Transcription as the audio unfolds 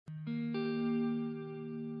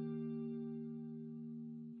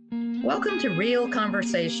Welcome to Real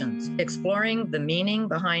Conversations, exploring the meaning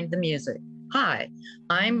behind the music. Hi,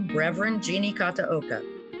 I'm Reverend Jeannie Kataoka.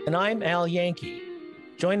 And I'm Al Yankee.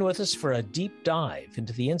 Join with us for a deep dive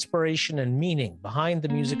into the inspiration and meaning behind the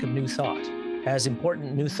music of New Thought, as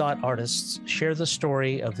important New Thought artists share the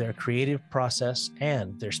story of their creative process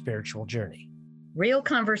and their spiritual journey. Real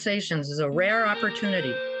Conversations is a rare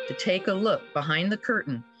opportunity to take a look behind the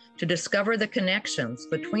curtain to discover the connections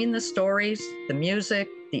between the stories, the music,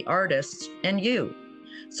 the artists, and you.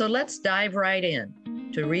 So let's dive right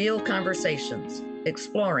in to Real Conversations,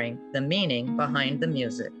 exploring the meaning behind the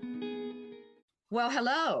music. Well,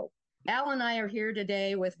 hello. Al and I are here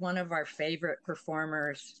today with one of our favorite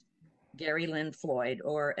performers, Gary Lynn Floyd,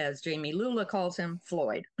 or as Jamie Lula calls him,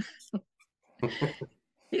 Floyd.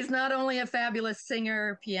 He's not only a fabulous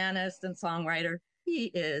singer, pianist, and songwriter,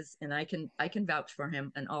 he is, and I can vouch for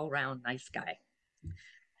him, an all-round nice guy.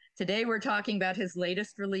 Today we're talking about his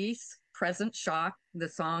latest release, Present Shock, the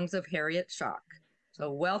songs of Harriet Shock.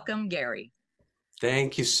 So welcome, Gary.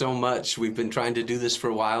 Thank you so much. We've been trying to do this for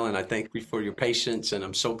a while, and I thank you for your patience, and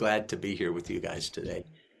I'm so glad to be here with you guys today.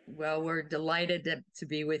 Well, we're delighted to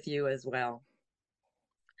be with you as well.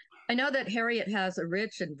 I know that Harriet has a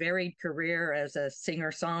rich and varied career as a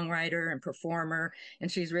singer-songwriter and performer,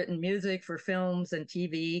 and she's written music for films and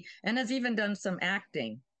TV, and has even done some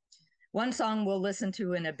acting. One song we'll listen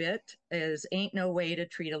to in a bit is Ain't No Way to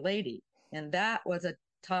Treat a Lady, and that was a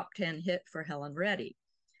top 10 hit for Helen Reddy,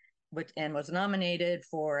 and was nominated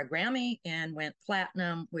for a Grammy and went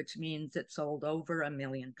platinum, which means it sold over 1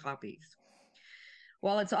 million copies.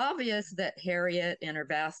 While it's obvious that Harriet and her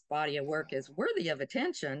vast body of work is worthy of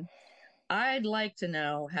attention, I'd like to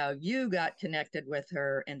know how you got connected with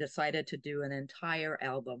her and decided to do an entire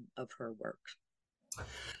album of her work.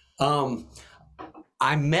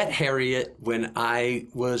 I met Harriet when I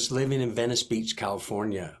was living in Venice Beach,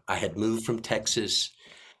 California. I had moved from Texas.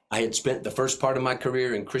 I had spent the first part of my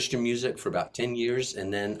career in Christian music for about 10 years,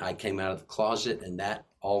 and then I came out of the closet and that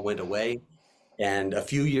all went away. And a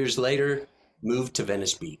few years later, moved to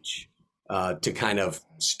Venice Beach to kind of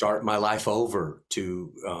start my life over,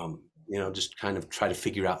 to just kind of try to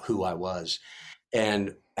figure out who I was.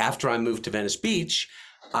 And after I moved to Venice Beach,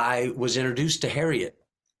 I was introduced to Harriet.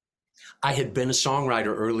 I had been a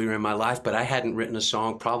songwriter earlier in my life, but I hadn't written a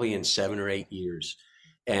song probably in 7 or 8 years.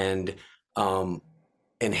 And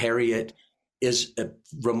Harriet is a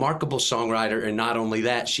remarkable songwriter. And not only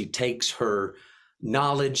that, she takes her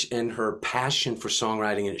knowledge and her passion for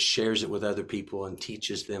songwriting and shares it with other people and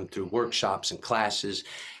teaches them through workshops and classes.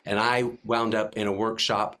 And I wound up in a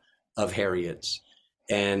workshop of Harriet's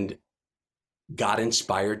and got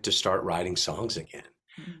inspired to start writing songs again.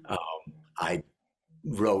 I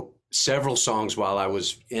wrote several songs while I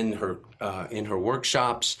was in her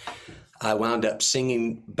workshops. I wound up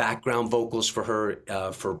singing background vocals for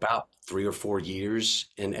her for about 3 or 4 years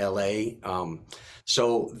in LA.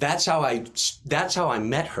 So that's how I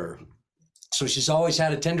met her. So she's always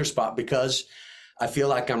had a tender spot, because I feel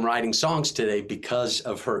like I'm writing songs today because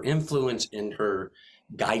of her influence and her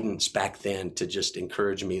guidance back then, to just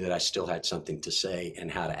encourage me that I still had something to say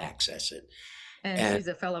and how to access it. And she's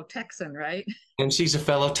a fellow Texan, right? And she's a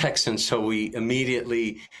fellow Texan, so we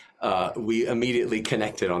immediately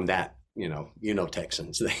connected on that.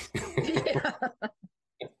 Texans.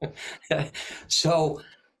 So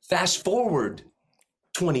fast forward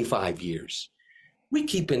 25 years, we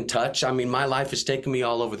keep in touch. I mean, my life has taken me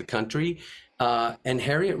all over the country, and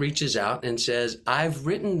Harriet reaches out and says, "I've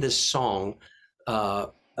written this song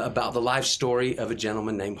about the life story of a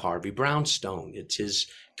gentleman named Harvey Brownstone. It's his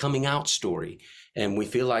coming out story. And we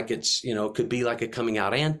feel like it's, could be like a coming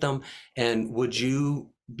out anthem. And would you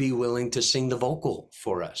be willing to sing the vocal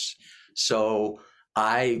for us?" So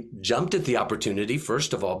I jumped at the opportunity,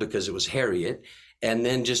 first of all, because it was Harriet, and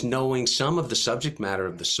then just knowing some of the subject matter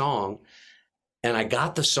of the song. And I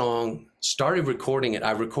got the song, started recording it.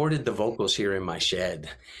 I recorded the vocals here in my shed.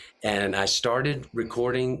 And I started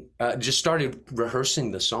recording, just started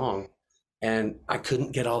rehearsing the song, and I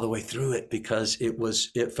couldn't get all the way through it because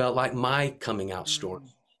it felt like my coming out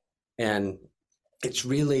story. And it's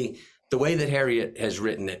really the way that Harriet has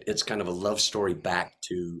written it. It's kind of a love story back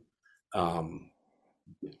to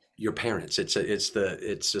your parents. It's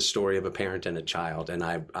a story of a parent and a child, and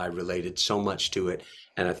I related so much to it.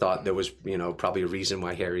 And I thought there was probably a reason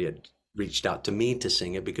why Harriet reached out to me to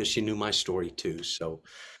sing it, because she knew my story too. So.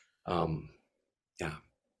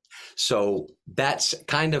 So that's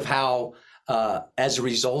kind of how, as a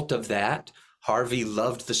result of that, Harvey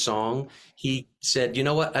loved the song. He said, "You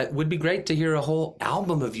know what, it would be great to hear a whole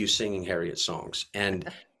album of you singing Harriet songs." And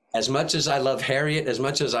as much as I love Harriet, as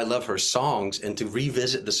much as I love her songs, and to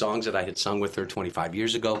revisit the songs that I had sung with her 25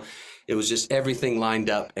 years ago, it was just everything lined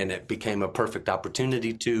up, and it became a perfect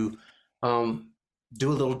opportunity to do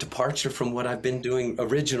a little departure from what I've been doing,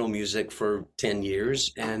 original music for 10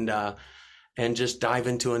 years, and just dive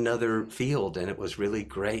into another field. And it was really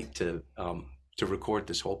great to record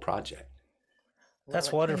this whole project.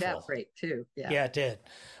 That's well, wonderful. That's great too. Yeah, it did.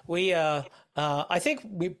 We, I think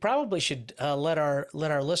we probably should let our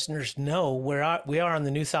listeners know where we are on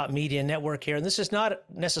the New Thought Media Network here, and this is not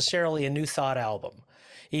necessarily a New Thought album,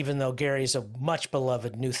 even though Gary's a much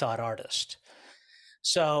beloved New Thought artist.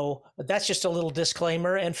 So that's just a little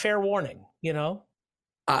disclaimer and fair warning, you know.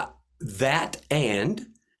 That, and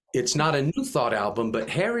it's not a New Thought album, but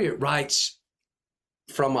Harriet writes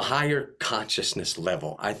from a higher consciousness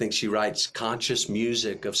level. I think she writes conscious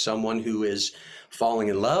music of someone who is falling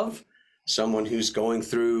in love, someone who's going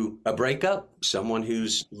through a breakup, someone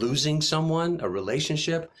who's losing someone, a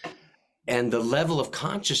relationship. And the level of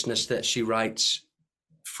consciousness that she writes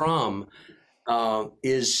from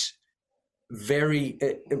is very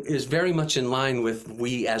much in line with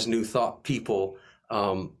we as New Thought people.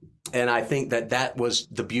 And I think that was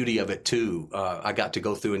the beauty of it too. I got to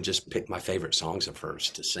go through and just pick my favorite songs of hers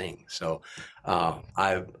to sing. So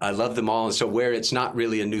I love them all. And so where it's not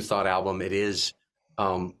really a New Thought album, it is,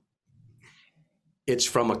 it's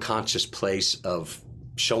from a conscious place of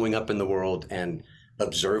showing up in the world and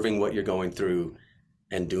observing what you're going through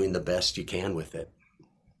and doing the best you can with it.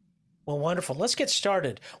 Well, wonderful. Let's get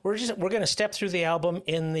started. We're going to step through the album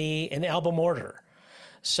in album order.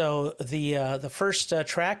 So the first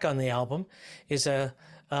track on the album is I'm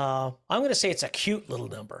going to say it's a cute little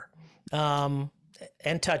number, and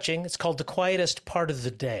touching. It's called "The Quietest Part of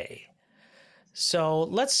the Day." So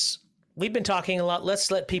we've been talking a lot.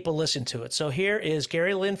 Let's let people listen to it. So here is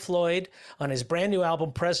Gary Lynn Floyd on his brand new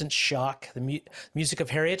album, Present Shock, the music of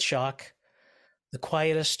Harriet Shock, "The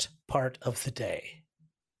Quietest Part of the Day."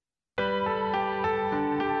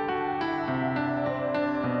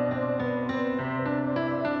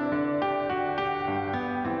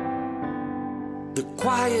 The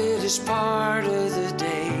quietest part of the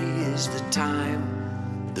day is the time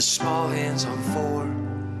the small hands on 4,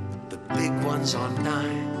 the big ones on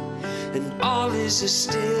 9, and all is as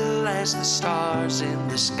still as the stars in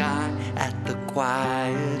the sky at the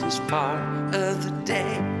quietest part of the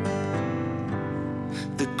day.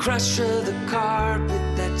 The crush of the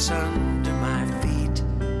carpet that's under my feet,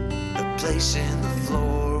 the place in the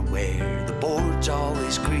floor where the boards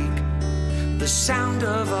always creak, the sound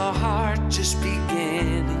of a heart just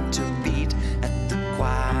beginning to beat at the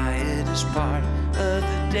quietest part of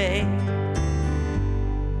the day.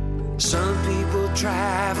 Some people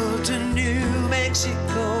travel to New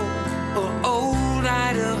Mexico or old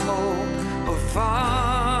Idaho or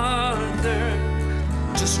farther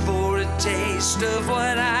just for a taste of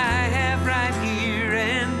what I have right here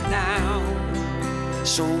and now.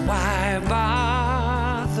 So why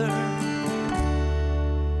bother?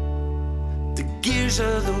 The gears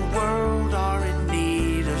of the world are in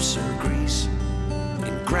need of some grease,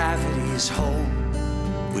 and gravity's hold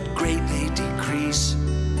would greatly decrease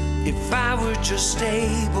if I were just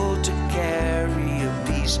able to carry a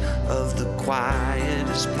piece of the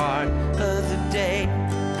quietest part of the day.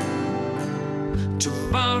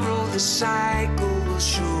 Tomorrow the cycle will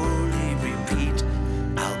surely repeat.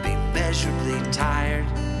 I'll be measurably tired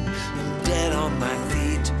and dead on my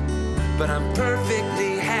feet, but I'm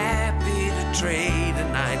perfectly happy to trade a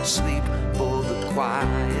night's sleep for the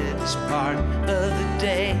quietest part of the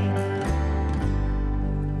day.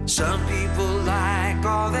 Some people like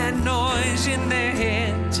all that noise in their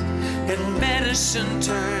heads, and medicine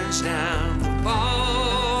turns down the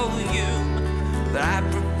volume. But I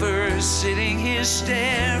prefer sitting here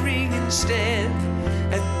staring instead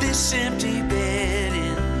at this empty bed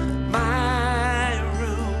in my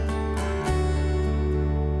room.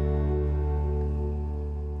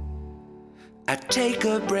 I take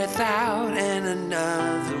a breath out and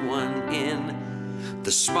another one in.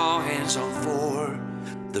 The small hands on 4,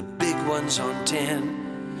 the big ones on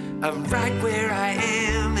 10. I'm right where I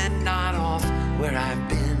am and not off where I've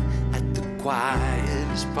been at the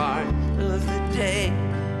quietest part of the day.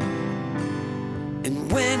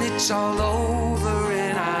 And when it's all over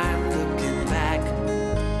and I'm looking back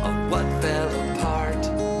on what fell apart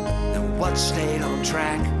and what stayed on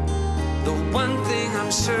track, the one thing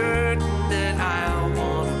I'm certain that I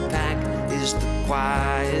want to pack is the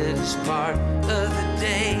quietest part of the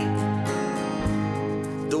day.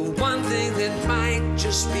 The one thing that might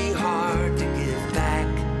just be hard to give back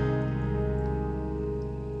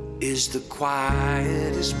is the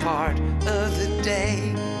quietest part of the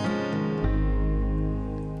day.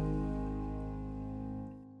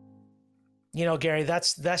 You know, Gary,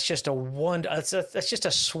 that's just that's just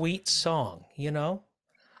a sweet song, you know?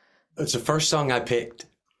 It's the first song I picked,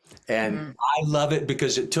 and I love it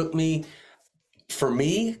because it took me, for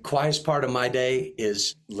me, quietest part of my day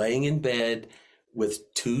is laying in bed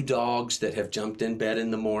with two dogs that have jumped in bed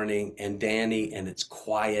in the morning and Danny, and it's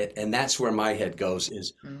quiet. And that's where my head goes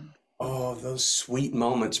is, oh, those sweet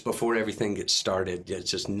moments before everything gets started.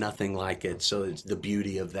 It's just nothing like it. So it's the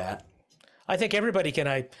beauty of that. I think everybody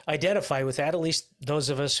can identify with that, at least those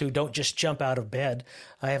of us who don't just jump out of bed.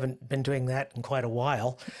 I haven't been doing that in quite a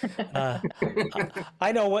while.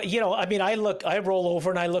 I know what, you know, I mean, I roll over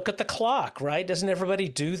and I look at the clock, right? Doesn't everybody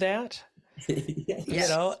do that? Yes. You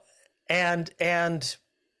know, and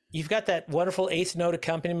you've got that wonderful eighth note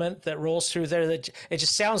accompaniment that rolls through there that it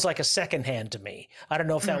just sounds like a second hand to me. I don't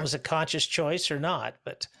know if that was a conscious choice or not,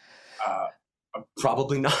 but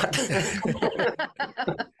Probably not.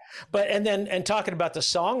 But and talking about the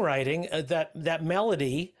songwriting, that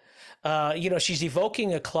melody, you know, she's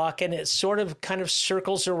evoking a clock, and it sort of kind of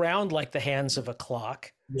circles around like the hands of a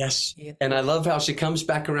clock. Yes, and I love how she comes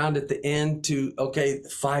back around at the end to, okay,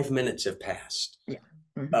 5 minutes have passed. Yeah.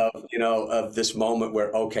 Of this moment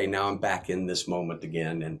where, okay, now I'm back in this moment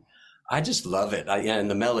again, and I just love it. And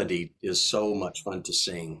the melody is so much fun to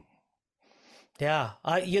sing. Yeah,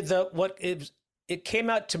 it came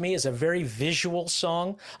out to me as a very visual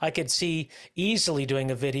song. I could see easily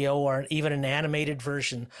doing a video or even an animated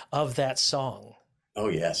version of that song. Oh,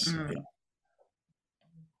 yes. Yeah.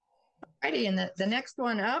 Righty, and the next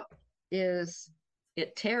one up is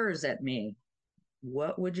It Tears at Me.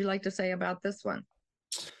 What would you like to say about this one?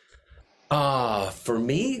 For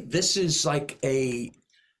me, this is like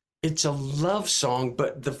it's a love song,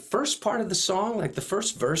 but the first part of the song, like the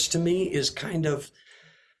first verse to me is kind of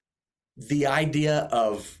the idea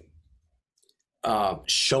of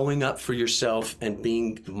showing up for yourself and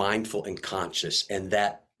being mindful and conscious, and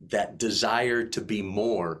that desire to be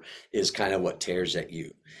more is kind of what tears at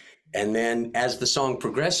you. And then as the song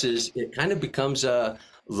progresses, it kind of becomes a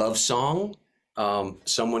love song,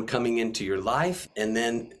 someone coming into your life, and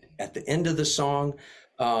then at the end of the song,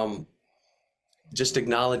 just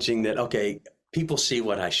acknowledging that, okay, people see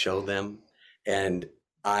what I show them, and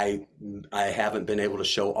I haven't been able to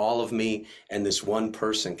show all of me, and this one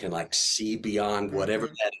person can like see beyond whatever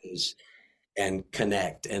that is and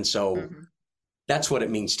connect. And so that's what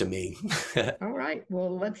it means to me. All right.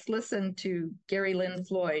 Well, let's listen to Gary Lynn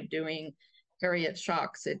Floyd doing Harriet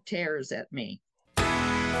Schock's It Tears at Me.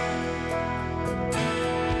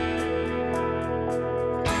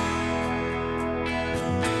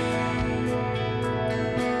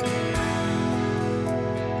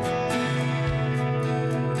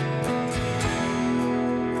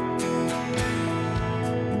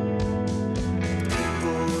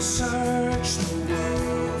 Search the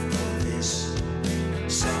world for this.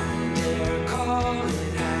 Some dare call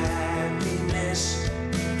it happiness.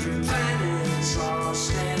 Through planets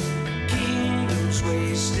lost and kingdoms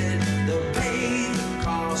wasted, they'll pay the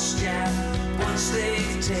cost. Yeah, once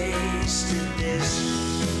they've tasted this.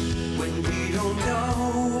 When we don't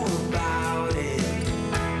know about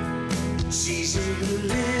it, season to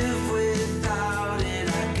live without it,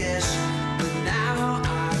 I guess. But now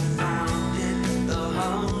I found it. The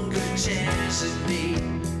hunger tears at me.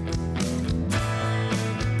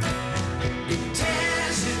 It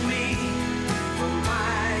tears at me for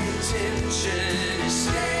my attention. It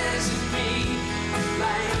stares at me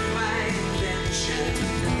like my invention.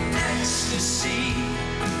 Ecstasy,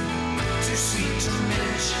 too sweet to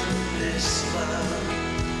mention this love.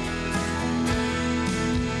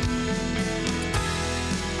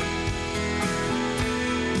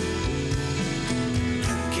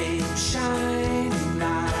 You came shining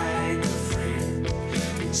like a friend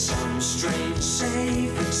in some strange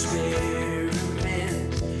safe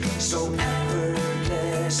experiment, so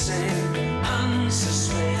effortless and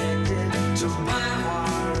unsuspected, to my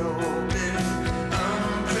heart open,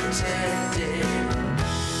 unprotected.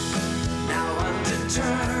 Now I'm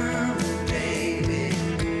determined, baby,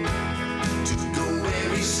 to go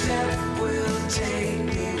every step will take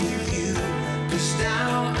me with you. 'Cause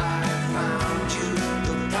now I found you,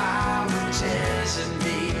 the power tears at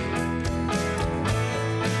me.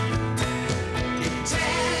 It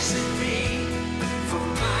tears at me for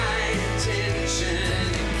my attention.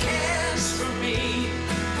 It cares for me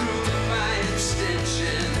through my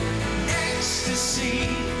abstention. Ecstasy,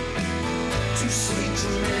 too sweet to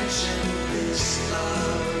mention this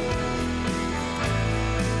love.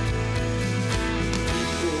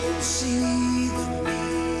 People see the me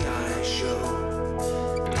I show,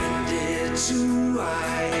 and it's who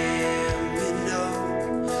I am, you know.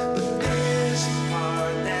 But there's a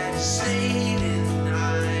part that stays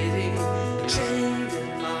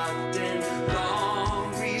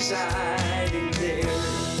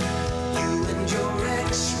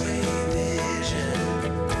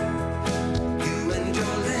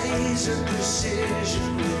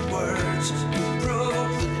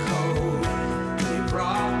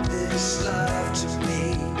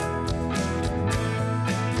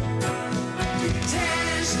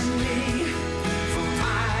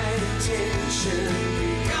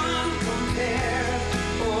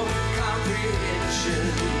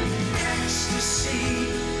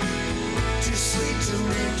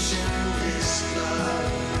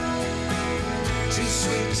too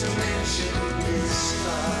sweet to mention this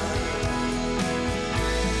love.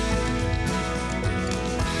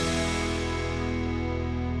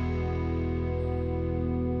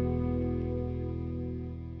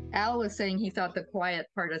 Al was saying he thought the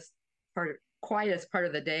quietest part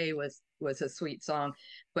of the day was a sweet song,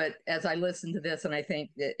 but as I listened to this, and I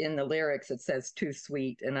think that in the lyrics it says too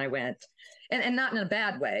sweet, and I went, and not in a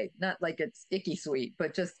bad way, not like it's icky sweet,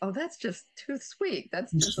 but just, oh, that's just too sweet.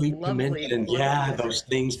 That's just Sweet lovely. to mention, yeah, those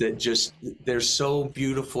things that just, they're so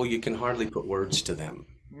beautiful you can hardly put words to them.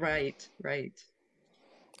 Right.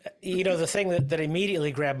 You know, the thing that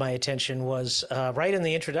immediately grabbed my attention was right in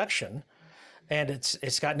the introduction. And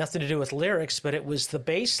it's got nothing to do with lyrics, but it was the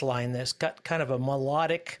bass line that's got kind of a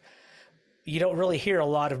melodic. You don't really hear a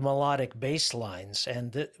lot of melodic bass lines,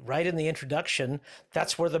 and right in the introduction,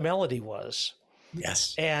 that's where the melody was.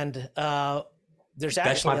 Yes. And there's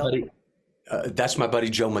actually that's my buddy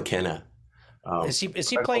Joe McKenna. Is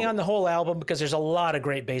he playing on the whole album? Because there's a lot of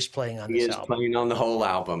great bass playing on this album. He is playing on the whole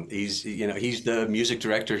album. He's the music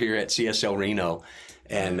director here at CSL Reno,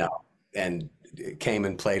 and came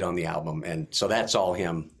and played on the album, and so that's all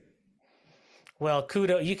him. Well,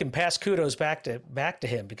 you can pass kudos back to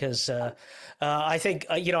him, because I think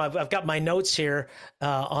I've got my notes here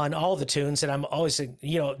on all the tunes, and I'm always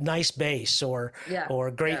nice bass or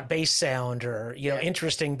great bass sound, or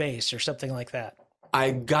interesting bass or something like that.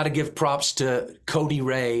 I got to give props to Cody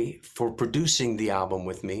Ray for producing the album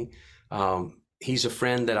with me. He's a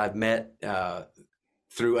friend that I've met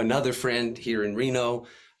through another friend here in Reno.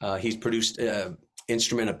 He's produced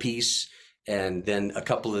Instrument of Peace, and then a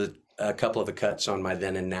couple of the cuts on my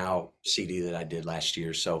Then and Now CD that I did last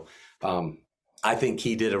year. So I think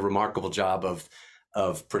he did a remarkable job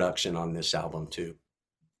of production on this album too.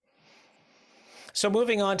 So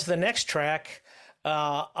moving on to the next track,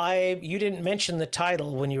 you didn't mention the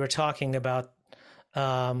title when you were talking about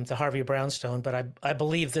the Harvey Brownstone, but I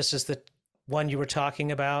believe this is the one you were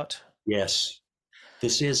talking about. Yes.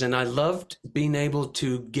 This is, and I loved being able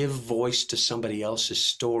to give voice to somebody else's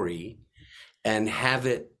story and have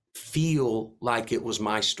it feel like it was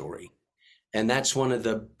my story. And that's one of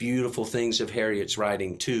the beautiful things of Harriet's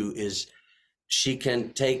writing too, is she can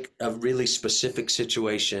take a really specific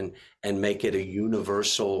situation and make it a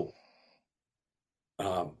universal,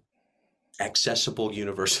 accessible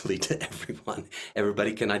universally to everyone.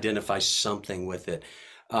 Everybody can identify something with it.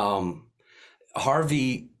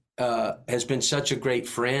 Harvey has been such a great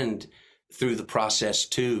friend through the process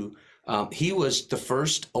too. He was the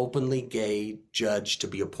first openly gay judge to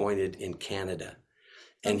be appointed in Canada.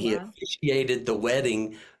 And he officiated the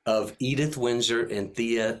wedding of Edith Windsor and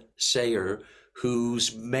Thea Sayer,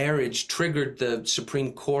 whose marriage triggered the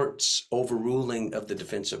Supreme Court's overruling of the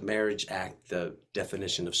Defense of Marriage Act, the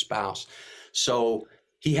definition of spouse. So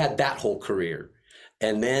he had that whole career.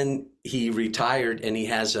 And then he retired, and he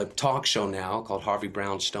has a talk show now called Harvey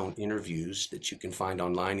Brownstone Interviews that you can find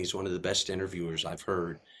online. He's one of the best interviewers I've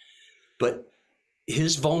heard. But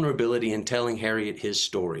his vulnerability in telling Harriet his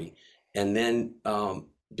story, and then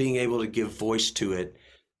being able to give voice to it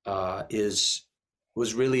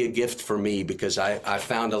was really a gift for me, because I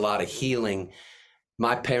found a lot of healing.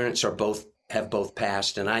 My parents have both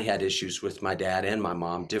passed, and I had issues with my dad and my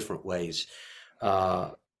mom, different ways.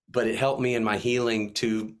 But it helped me in my healing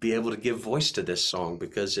to be able to give voice to this song,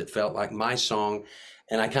 because it felt like my song,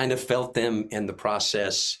 and I kind of felt them in the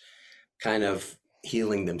process kind of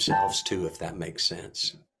healing themselves too, if that makes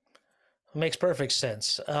sense. It makes perfect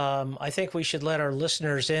sense. I think we should let our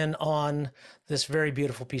listeners in on this very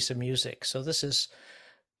beautiful piece of music. So this is,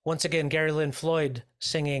 once again, Gary Lynn Floyd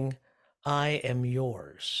singing I Am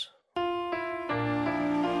Yours.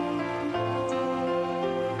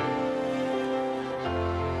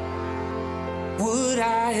 Would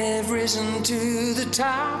I have risen to the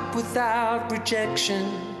top without rejection?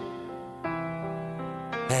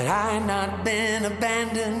 Had I not been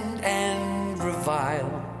abandoned and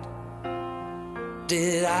reviled?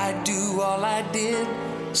 Did I do all I did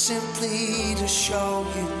simply to show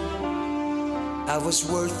you I was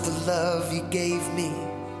worth the love you gave me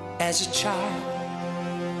as a child?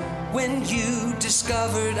 When you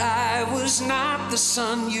discovered I was not the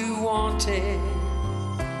son you wanted,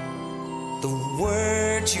 the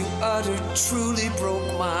words you uttered truly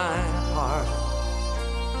broke my heart.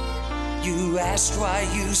 You asked why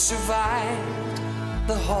you survived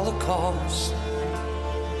the Holocaust,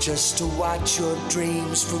 just to watch your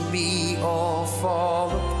dreams for me all fall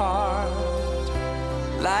apart.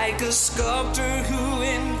 Like a sculptor who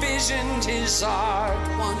envisioned his art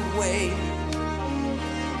one way,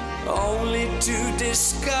 only to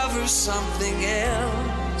discover something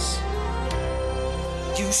else.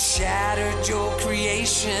 You shattered your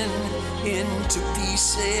creation into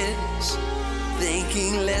pieces,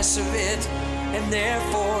 thinking less of it and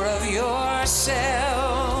therefore of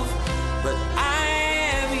yourself. But I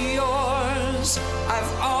am yours,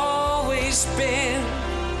 I've always been.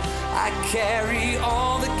 I carry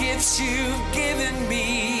all the gifts you've given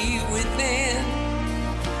me within.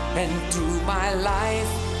 And through my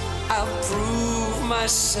life, I'll prove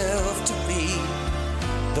myself to be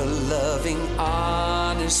the loving,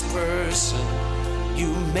 honest person you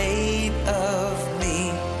made of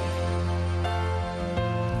me.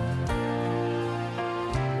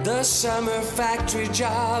 The summer factory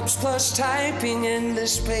jobs plus typing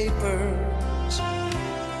endless papers,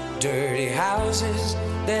 dirty houses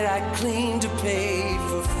that I cleaned to pay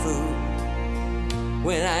for food.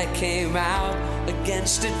 When I came out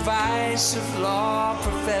against advice of law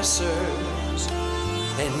professors,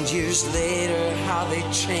 and years later how they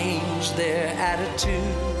changed their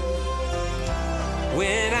attitude.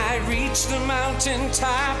 When I reached the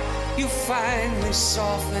mountaintop, you finally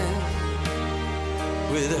softened,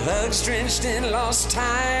 with hugs drenched in lost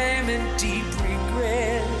time and deep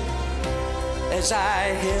regret. As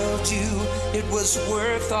I held you, it was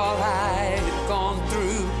worth all I had gone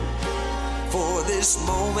through, for this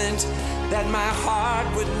moment that my heart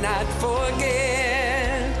would not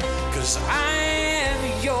forget. 'Cause I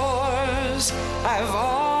am yours, I've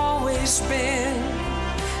always been.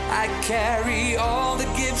 I carry all the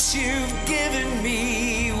gifts you've given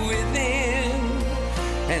me within.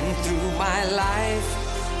 And through my life,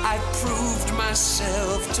 I proved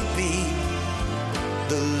myself to be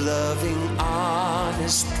the loving,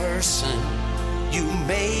 honest person you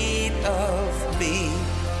made of me.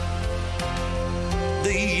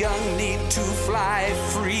 The young need to fly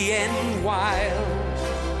free and wild,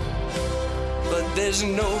 but there's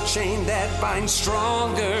no chain that binds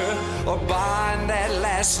stronger or bond that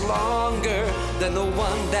lasts longer than the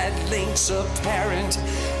one that links a parent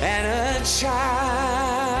and a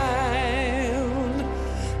child.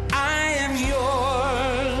 I am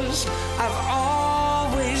yours, I've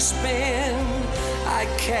always been. I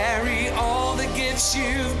carry all the gifts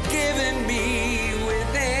you've given me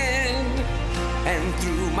within. And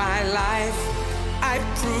through my life, I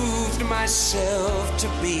proved myself to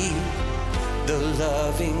be the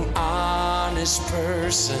loving, honest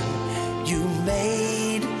person you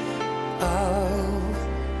made of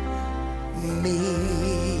me.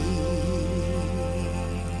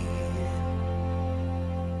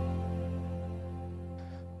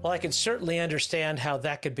 Well, I can certainly understand how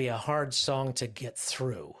that could be a hard song to get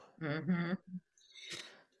through. Mm-hmm.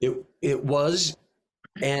 It was,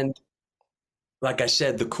 and like I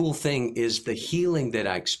said, the cool thing is the healing that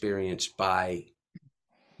I experienced by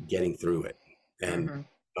getting through it. And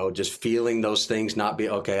just feeling those things, not be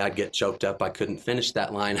okay. I'd get choked up. I couldn't finish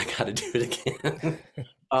that line. I got to do it again.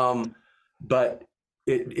 But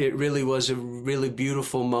it really was a really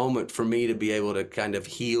beautiful moment for me to be able to kind of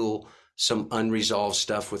heal some unresolved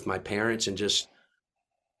stuff with my parents and just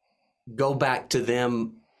go back to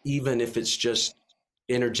them, even if it's just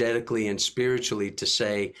energetically and spiritually, to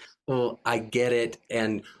say, "Oh, I get it,"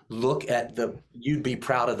 and look at you'd be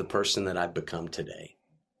proud of the person that I've become today.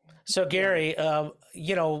 So Gary,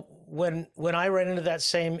 when I ran into that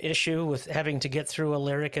same issue with having to get through a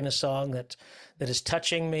lyric in a song that is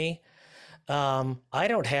touching me, I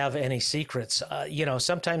don't have any secrets.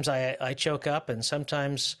 Sometimes I choke up, and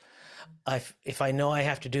sometimes if I know I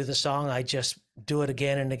have to do the song, I just do it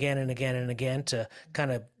again and again and again and again to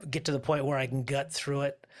kind of get to the point where I can gut through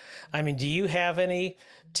it. I mean, do you have any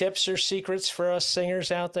tips or secrets for us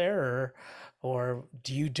singers out there, or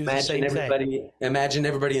do you do the same thing? Imagine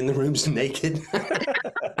everybody in the room's naked.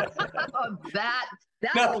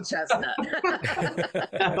 that No. old chestnut.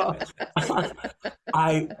 No.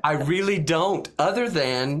 I really don't, other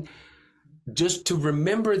than just to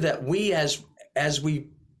remember that we, as we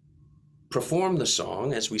perform the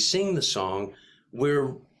song, as we sing the song,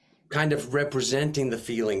 we're kind of representing the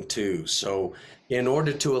feeling too. So in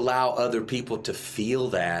order to allow other people to feel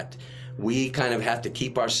that, we kind of have to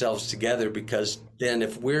keep ourselves together, because then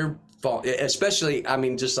if we're, especially, I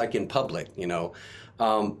mean, just like in public,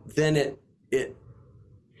 then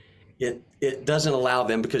it doesn't allow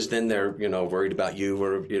them, because then they're, worried about you,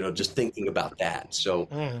 or, just thinking about that. So,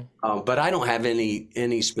 but I don't have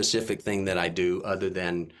any specific thing that I do other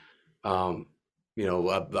than, I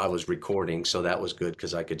was recording, so that was good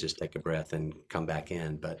because I could just take a breath and come back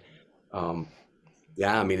in. But,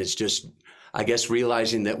 it's just, I guess,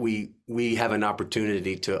 realizing that we have an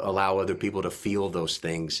opportunity to allow other people to feel those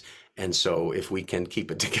things. And so if we can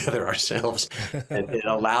keep it together ourselves, it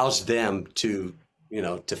allows them to,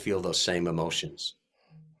 to feel those same emotions.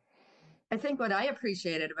 I think what I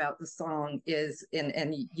appreciated about the song is,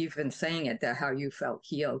 and you've been saying it, that how you felt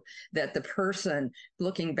healed, that the person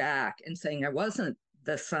looking back and saying, I wasn't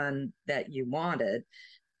the son that you wanted,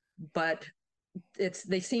 but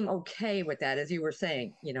they seem okay with that. As you were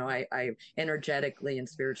saying, I energetically and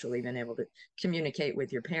spiritually been able to communicate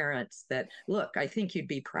with your parents that, look, I think you'd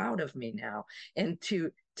be proud of me now. And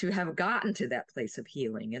to have gotten to that place of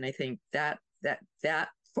healing. And I think that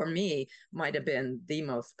for me might have been the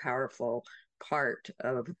most powerful part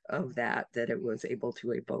of that it was able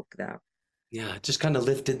to evoke that. Yeah, it just kind of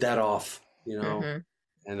lifted that off, Mm-hmm.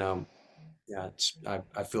 and yeah,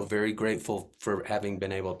 I feel very grateful for having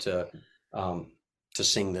been able to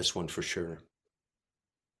sing this one for sure.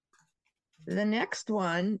 The next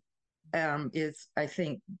one is, I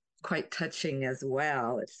think, quite touching as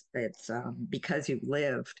well. It's Because You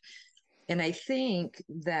Lived. And I think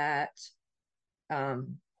that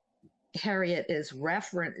Harriet is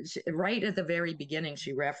referenced right at the very beginning.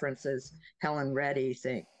 She references Helen Reddy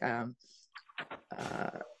saying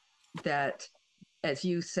that, as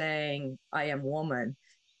you sang, I am woman.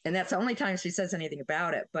 And that's the only time she says anything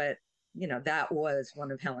about it. But, that was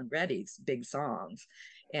one of Helen Reddy's big songs.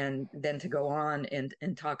 And then to go on and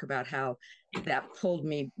talk about how that pulled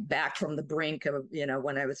me back from the brink of,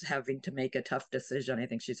 when I was having to make a tough decision. I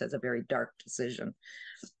think she says a very dark decision.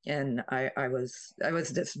 And I was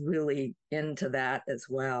just really into that as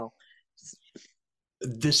well.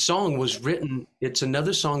 This song was written, it's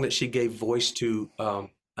another song that she gave voice to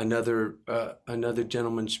another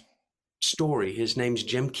gentleman's story. His name's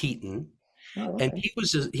Jim Keaton. Oh, okay. And he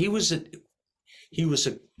was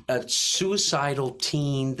a suicidal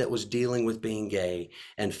teen that was dealing with being gay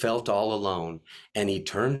and felt all alone. And he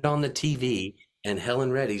turned on the TV and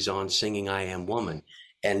Helen Reddy's on singing I Am Woman.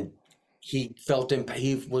 And he felt,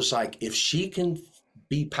 he was like, if she can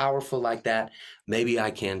be powerful like that, maybe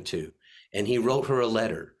I can too. And he wrote her a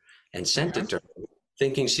letter and sent it to her,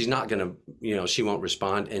 thinking she's not going to, she won't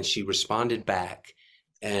respond. And she responded back,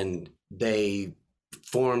 and they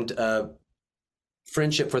formed a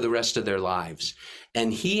friendship for the rest of their lives.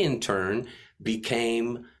 And he in turn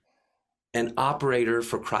became an operator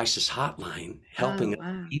for Crisis Hotline, helping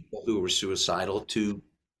people who were suicidal to,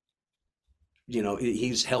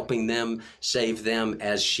 he's helping them, save them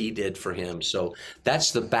as she did for him. So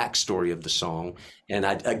that's the backstory of the song. And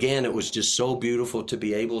again, it was just so beautiful to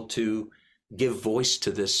be able to give voice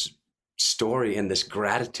to this story and this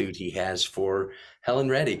gratitude he has for Helen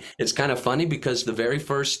Reddy. It's kind of funny because the very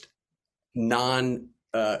first non-gospel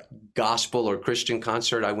or Christian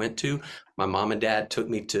concert I went to, my mom and dad took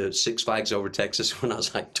me to Six Flags Over Texas when I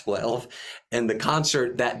was like 12. And the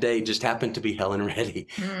concert that day just happened to be Helen Reddy.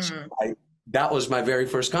 So that was my very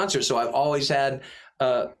first concert. So I've always had,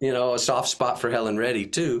 a soft spot for Helen Reddy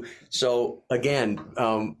too. So again,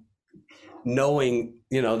 knowing,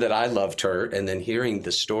 that I loved her, and then hearing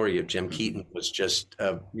the story of Jim Keaton was just,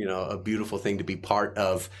 a beautiful thing to be part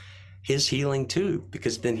of his healing too,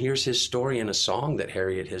 because then here's his story in a song that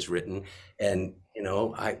Harriet has written, and,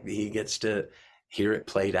 he gets to hear it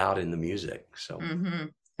played out in the music. So,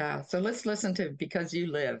 yeah. So let's listen to Because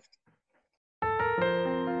You Lived.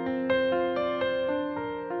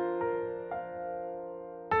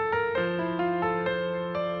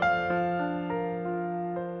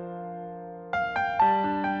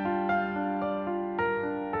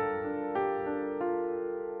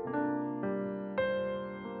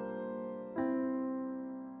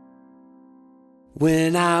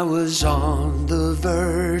 When I was on the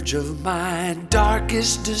verge of my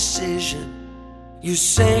darkest decision, you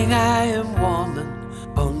sang I Am Woman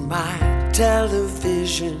on my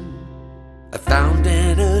television. I found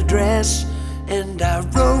an address and I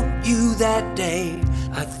wrote you that day.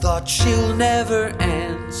 I thought she'll never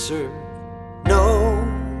answer. No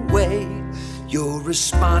way. Your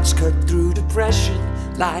response cut through depression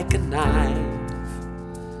like a knife.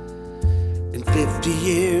 And 50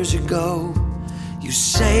 years ago, you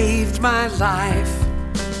saved my life.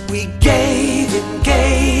 We gave and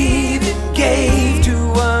gave and gave to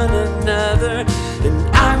one another.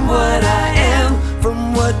 And I'm what I am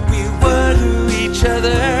from what we were to each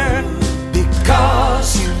other.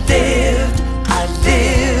 Because you lived, I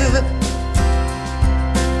live.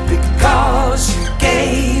 Because you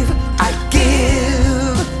gave, I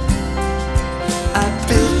give. I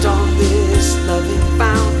built on this loving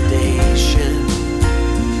foundation.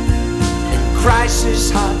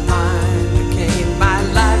 Crisis Hotline became my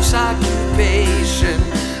life's occupation.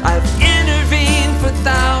 I've intervened for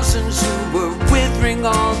thousands who were withering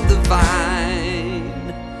on the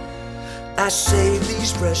vine. I saved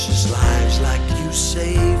these precious lives like you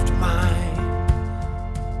saved mine.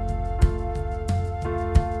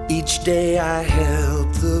 Each day I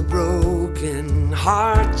help the broken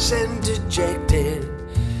hearts and dejected,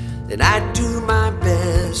 and I do my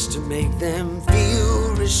best to make them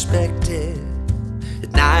feel respected.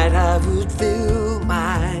 At night I would fill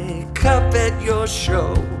my cup at your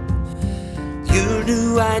show. You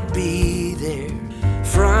knew I'd be there,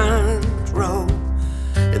 front row.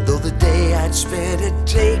 And though the day I'd spent had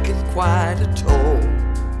taken quite a toll,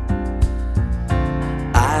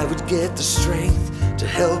 I would get the strength to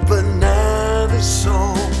help another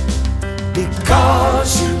soul.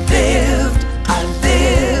 Because you lived, I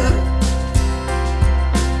live.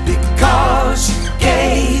 Because you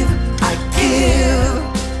gave, I give.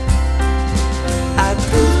 I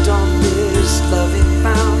built on this loving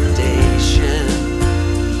foundation.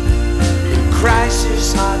 In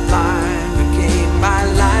crisis hotline became my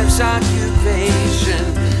life's occupation.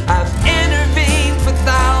 I've intervened for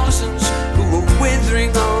thousands who were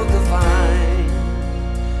withering on the vine.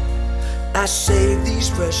 I saved these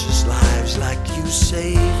precious lives like you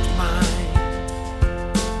saved mine.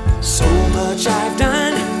 So much I've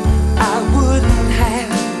done I wouldn't have.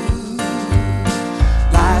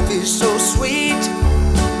 Life is so sweet,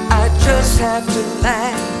 I just have to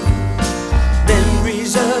laugh.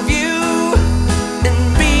 Memories of you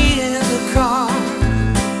and me in the car,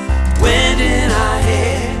 wind in our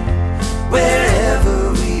hair,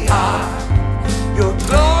 wherever we are. Your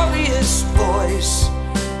glorious voice,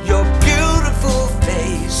 your beautiful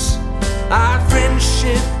face. Our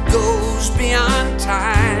friendship goes beyond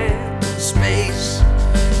time and space.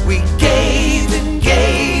 We gave and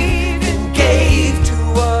gave and gave to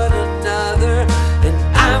one another, and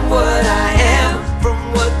I'm what I am from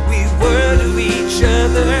what we were to each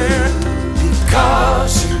other.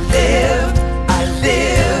 Because you lived, I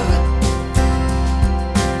live.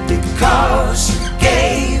 Because you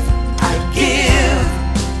gave, I give.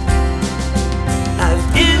 I've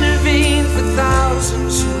intervened for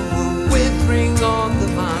thousands who were withering on the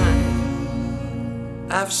vine.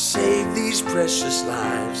 I've saved these precious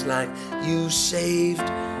lives like you saved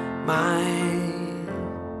mine.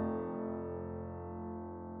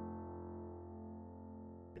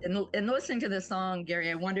 In listening to this song,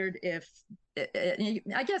 Gary, I wondered if,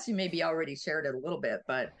 I guess you maybe already shared it a little bit,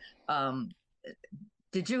 but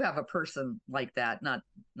did you have a person like that? Not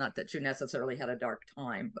that you necessarily had a dark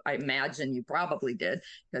time. I imagine you probably did,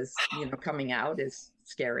 because coming out is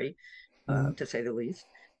scary, to say the least.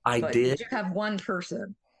 But did you have one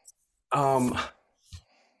person? I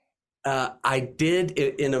did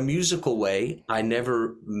in a musical way. I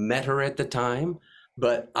never met her at the time,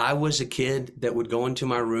 but I was a kid that would go into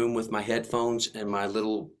my room with my headphones and my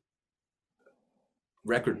little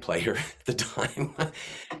record player at the time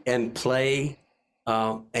and play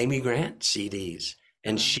Amy Grant CDs.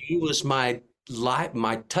 And she was my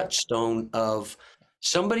touchstone of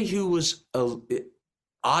somebody who was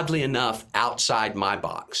oddly enough outside my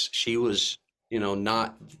box. She was,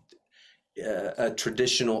 not a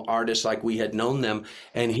traditional artist like we had known them,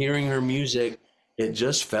 and hearing her music, it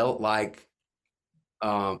just felt like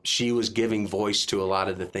she was giving voice to a lot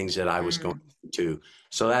of the things that I was going to.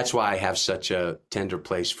 So that's why I have such a tender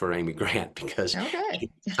place for Amy Grant, because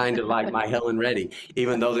she's kind of like my Helen Reddy,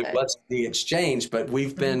 even though there was the exchange, but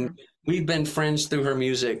we've been friends through her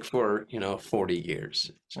music for 40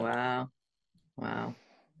 years. So. Wow.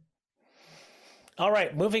 All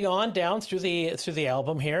right, moving on down through the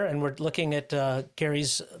album here, and we're looking at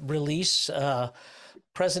Gary's release,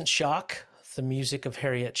 Present Shock, the music of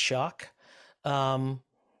Harriet Shock.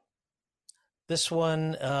 This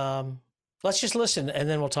one, let's just listen and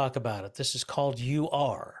then we'll talk about it. This is called You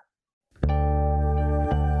Are.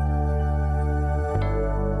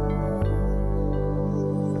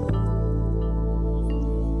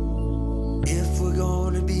 If we're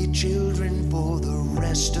gonna be children for the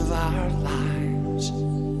rest of our lives,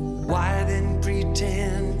 why then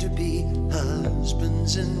pretend to be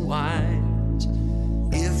husbands and wives?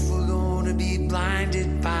 If we're gonna be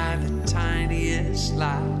blinded by the tiniest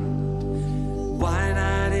light, why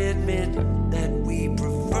not admit that we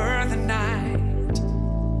prefer the night?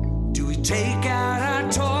 Do we take out our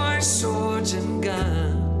toy swords and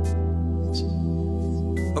guns,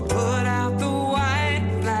 or put out the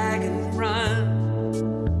white flag and run?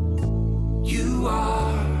 You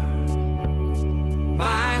are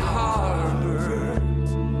my harbor,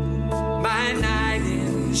 my knight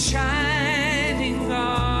in shining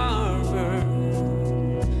armor,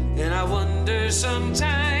 and I wonder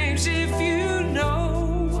sometimes if you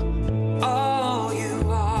know all you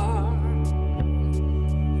are.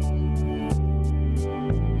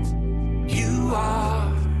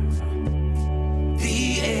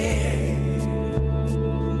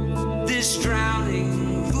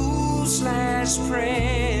 last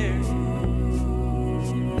prayer.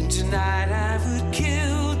 And tonight I would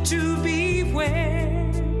kill to be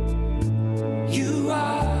where you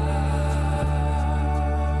are.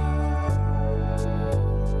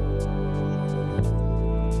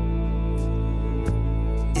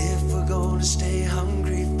 If we're gonna stay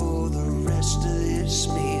hungry for the rest of this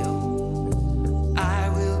meal, I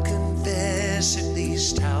will confess at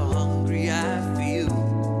least how hungry I feel.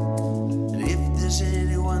 And if there's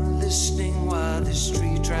anyone listening while this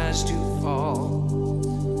tree tries to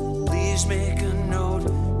fall, please make a note,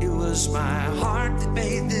 it was my heart that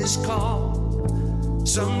made this call.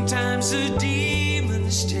 Sometimes the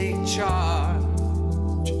demons take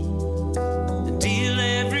charge and deal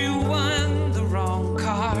everyone the wrong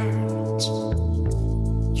cards.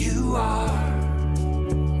 You are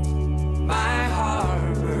my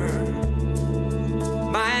harbor,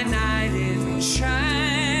 my knight in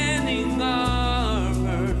shining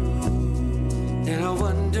armor. And I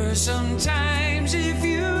wonder sometimes if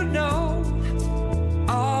you know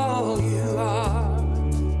all you are.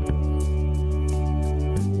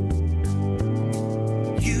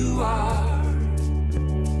 You are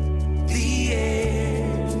the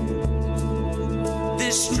air,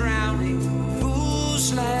 this drowning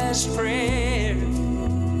fool's last prayer.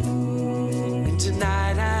 And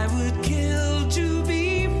tonight I would kill to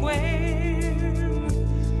be where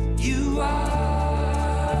you are.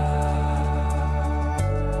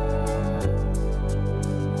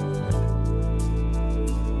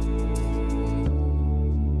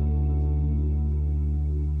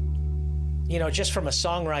 You know, just from a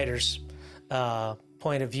songwriter's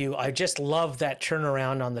point of view, I just love that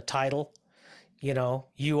turnaround on the title. You know,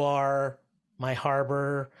 you are my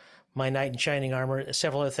harbor, my knight in shining armor,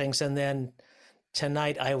 several other things. And then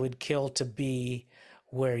tonight I would kill to be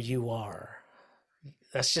where you are.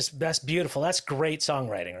 That's beautiful. That's great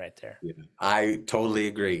songwriting right there. Yeah, I totally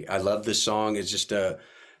agree. I love this song. It's just a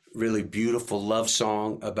really beautiful love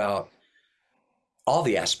song about all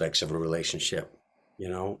the aspects of a relationship, you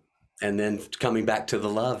know, and then coming back to the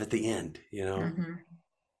love at the end, you know. Mm-hmm.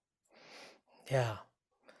 Yeah.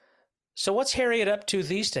 So what's Harriet up to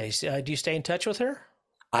these days? Do you stay in touch with her?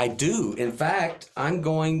 I do. In fact, I'm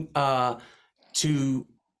going to,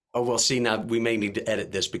 oh, well, see, now we may need to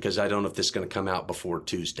edit this because I don't know if this is going to come out before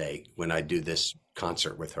Tuesday when I do this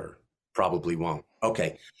concert with her. Probably won't.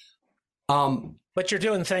 Okay. But you're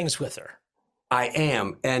doing things with her. I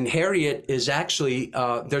am. And Harriet is actually,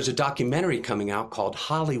 there's a documentary coming out called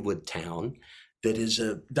Hollywood Town that is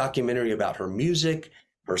a documentary about her music,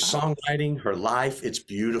 her songwriting, her life. It's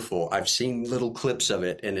beautiful. I've seen little clips of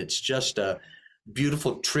it, and it's just a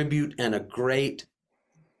beautiful tribute and a great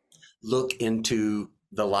look into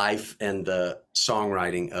the life and the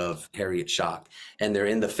songwriting of Harriet Schock. And they're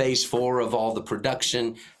in the phase 4 of all the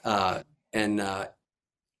production.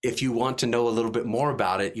 If you want to know a little bit more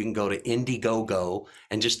about it, you can go to Indiegogo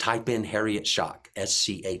and just type in Harriet Schock,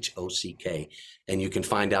 Schock, and you can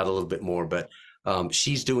find out a little bit more. But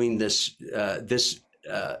she's doing this. This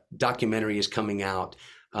documentary is coming out.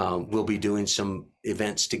 We'll be doing some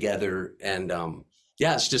events together, and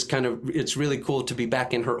yeah, it's just it's really cool to be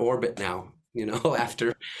back in her orbit now. You know,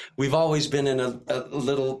 after we've always been in a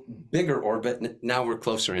little bigger orbit, now we're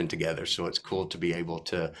closer in together. So it's cool to be able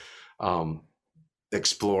to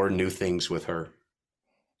explore new things with her.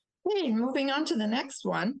 Hey, moving on to the next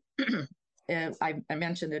one. I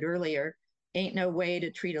mentioned it earlier. Ain't No Way to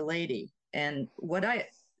Treat a Lady. And what I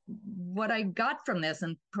got from this,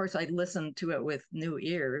 and of course I listened to it with new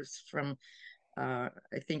ears from, I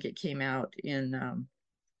think it came out in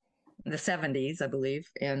the 70s, I believe.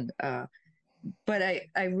 And but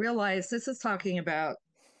I realized this is talking about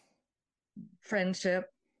friendship,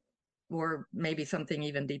 or maybe something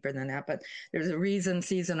even deeper than that. But there's a reason,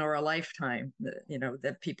 season, or a lifetime that, you know,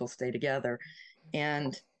 that people stay together.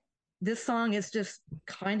 And this song is just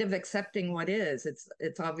kind of accepting what is.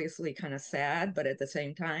 It's obviously kind of sad, but at the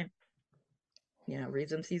same time, you know,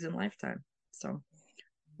 reason, season, lifetime. So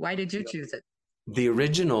why did you choose it? The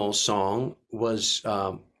original song was,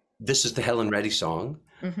 this is the Helen Reddy song.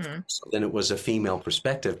 Mm-hmm. So then it was a female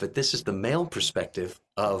perspective, but this is the male perspective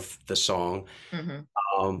of the song.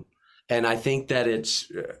 Mm-hmm. And I think that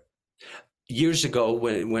it's years ago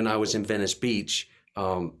when I was in Venice Beach,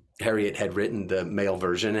 Harriet had written the male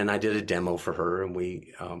version, and I did a demo for her, and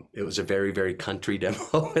it was a very, very country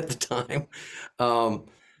demo at the time.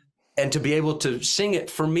 And to be able to sing it,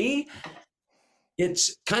 for me,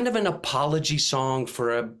 it's kind of an apology song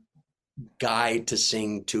for a guy to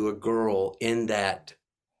sing to a girl, in that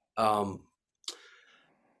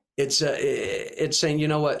it's saying, you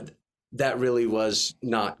know what, that really was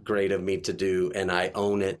not great of me to do, and I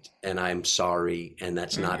own it, and I'm sorry, and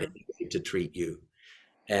that's not Mhm. any way to treat you.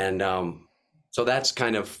 And so that's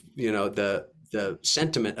kind of, the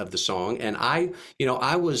sentiment of the song. And I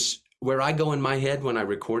was, where I go in my head when I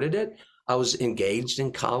recorded it, I was engaged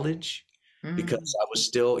in college Mhm. because I was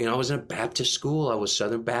still, I was in a Baptist school. I was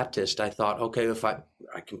Southern Baptist. I thought, okay, if I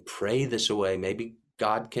can pray this away, maybe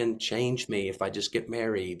God can change me if I just get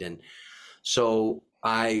married. And so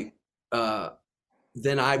uh,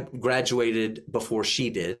 then I graduated before she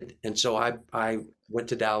did. And so I went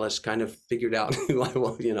to Dallas, kind of figured out,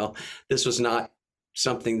 well, this was not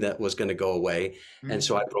something that was going to go away. And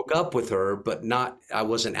so I Mhm. broke up with her, but I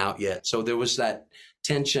wasn't out yet. So there was that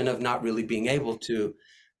tension of not really being able to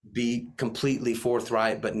be completely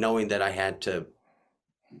forthright, but knowing that I had to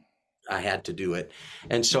do it.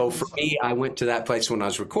 And so for Mhm. me, I went to that place when I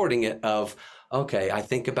was recording it of, okay, I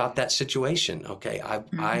think about that situation. Okay. I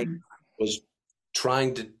Mhm. was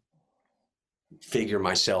trying to figure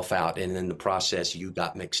myself out. And in the process, you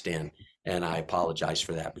got mixed in. And I apologize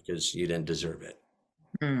for that because you didn't deserve it.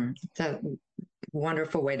 It's a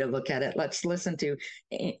wonderful way to look at it. Let's listen to,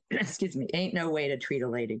 excuse me, Ain't No Way to Treat a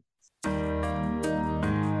Lady.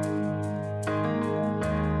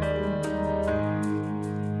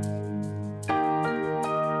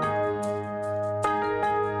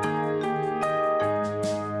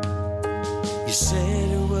 You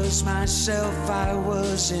said it was myself I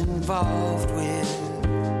was involved with,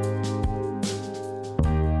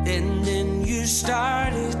 and then you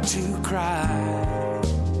started to cry.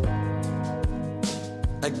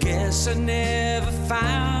 I guess I never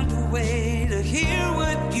found a way to hear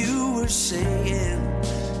what you were saying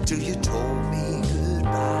till you told me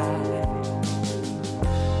goodbye.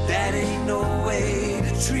 That ain't no way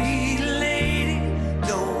to treat a lady,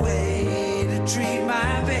 no way to treat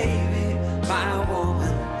my baby, my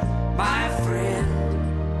woman, my friend.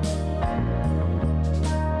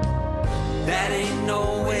 That ain't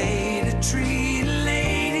no way to treat a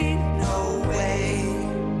lady, no way.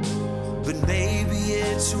 But maybe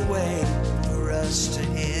it's a way for us to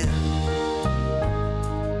end.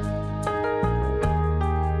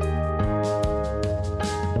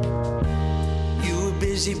 You were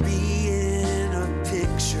busy being a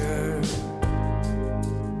picture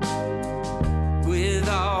with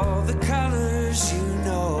all the colors you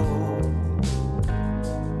know,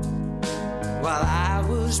 while I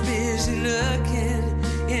was busy looking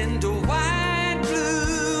into wide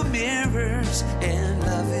blue mirrors and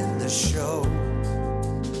loving the show.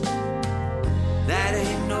 That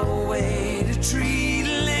ain't no way to treat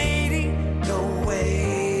a lady, no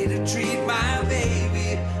way to treat my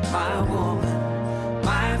baby, my woman,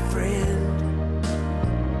 my friend.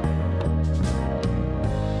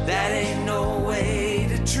 That ain't no way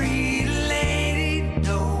to treat a lady,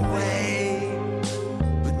 no way.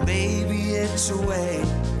 But maybe it's a way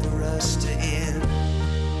for us to end.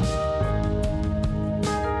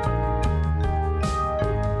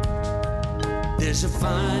 There's a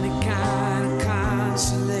funny kind of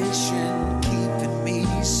consolation keeping me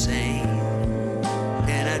sane,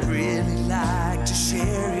 and I'd really like to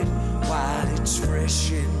share it while it's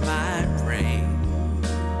fresh in my brain.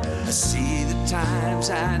 I see the times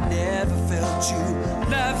I never felt you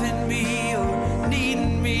loving me or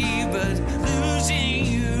needing me, but losing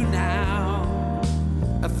you now,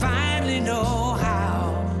 I finally know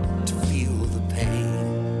how to feel the pain.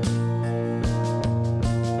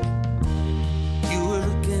 You were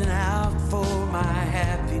looking out for my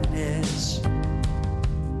happiness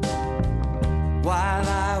while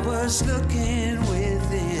I was looking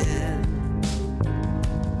within.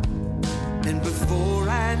 And before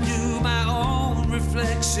I knew, my own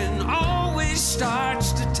reflection always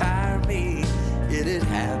starts to tire me. It had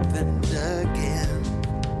happened again.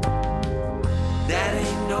 That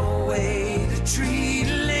ain't no way to treat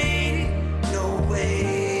a lady, no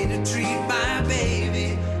way to treat my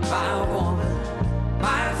baby, my woman,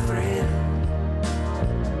 my friend.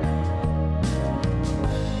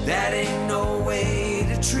 That ain't no way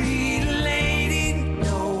to treat a lady,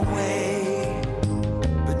 no way.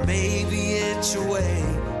 But maybe it's a way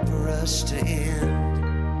for us to end.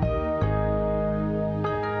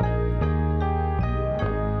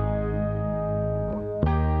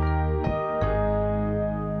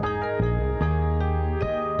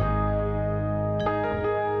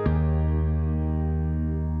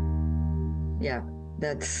 Yeah,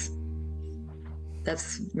 that's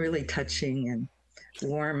really touching and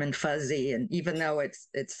warm and fuzzy. And even though it's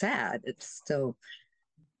sad, it's still,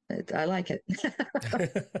 I like it.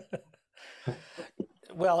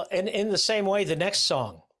 Well, in the same way, the next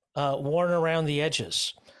song, Worn Around the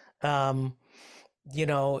Edges,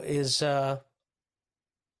 is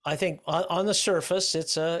I think on the surface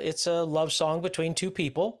it's a love song between two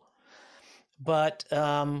people, but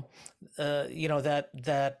that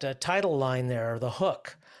title line there, the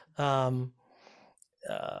hook, um,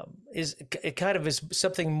 is it kind of is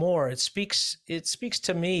something more. It speaks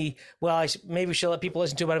to me. Well, maybe we should let people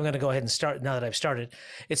listen to it, but I'm going to go ahead and start now that I've started.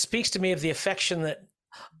 It speaks to me of the affection that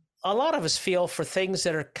a lot of us feel for things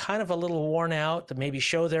that are kind of a little worn out, that maybe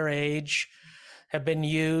show their age, have been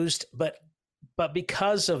used, but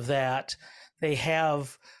because of that, they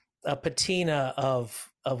have a patina of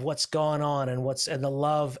what's gone on and the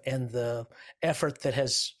love and the effort that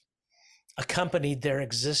has accompanied their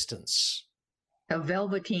existence. A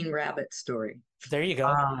Velveteen Rabbit story. There you go.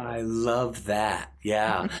 I love that.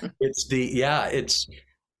 Yeah. it's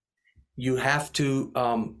you have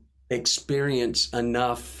to experience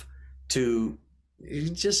enough to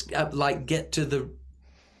just like get to the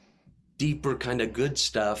deeper kind of good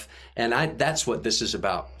stuff. And that's what this is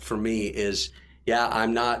about for me is,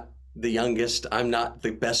 I'm not the youngest. I'm not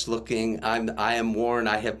the best looking. I am worn.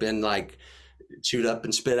 I have been like chewed up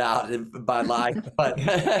and spit out by life,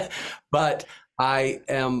 but I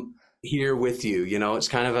am here with you. It's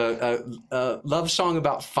kind of a love song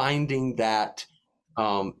about finding that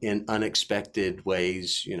in unexpected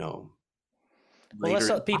ways, Well, let's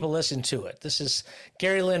let people listen to it. This is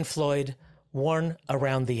Gary Lynn Floyd, Worn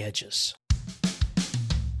Around the Edges.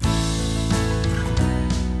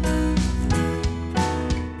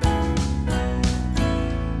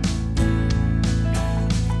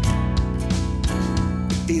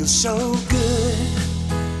 It feels so good.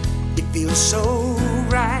 It feels so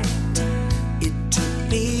right. It took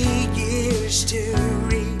me years to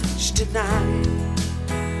reach tonight,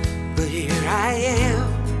 but here I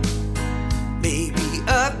am, maybe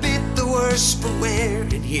a bit the worse for wear,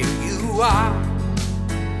 and here you are,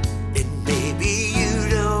 and maybe you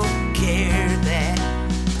don't care that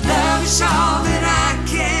love is all that I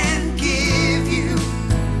can give you.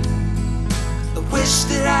 I wish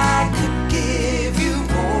that I could give you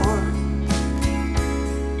more,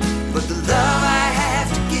 but the love I have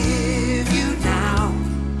to give you now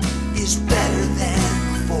is better than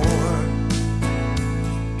before.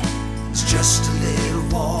 It's just a little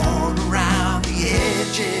worn around the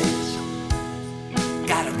edges,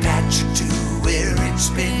 got a patch or two where it's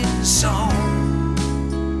been sewn,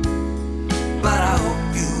 but I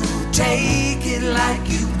hope you take it like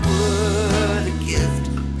you would a gift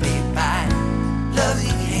made by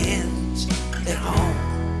loving hands at home.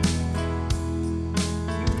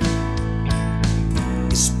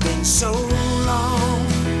 It's been so long,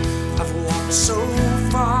 I've walked so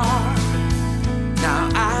far, now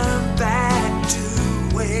I'm back to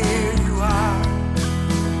where you are.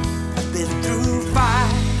 I've been through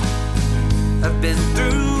fire, I've been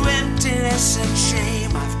through emptiness and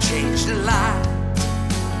shame, I've changed a lot,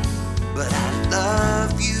 but I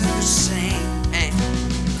love you the same. And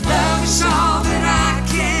love is all that I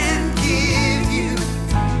can give you.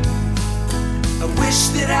 I wish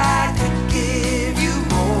that I could give you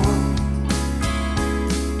more,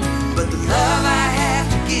 but the love I have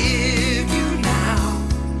to give you now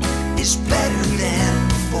is better than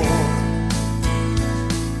before.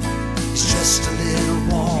 It's just a little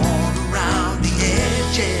worn around the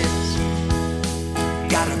edges,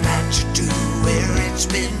 got a match or two where it's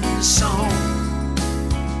been sewn,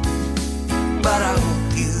 but I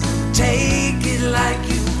hope you take it like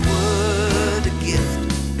you would a gift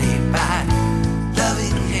made by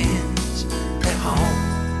loving hands at home.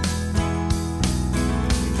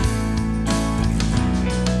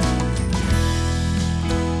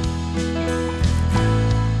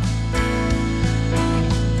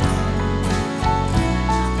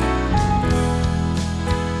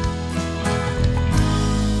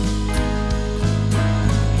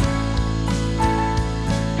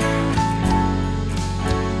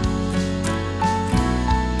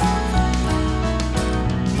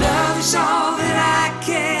 Is all that I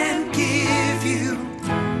can give you.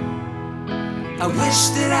 I wish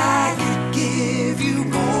that I could give you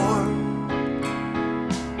more,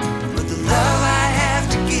 but the love I have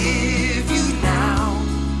to give you now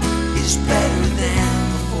is better than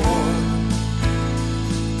before.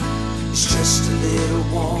 It's just a little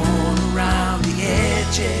worn around the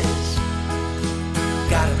edges,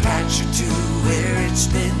 got a patch or two where it's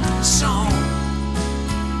been sewn,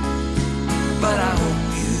 but I hope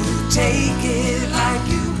take it like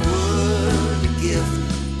you would a gift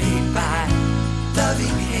made by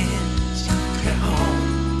loving hands at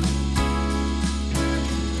home.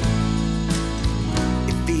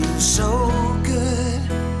 It feels so good,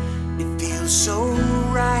 it feels so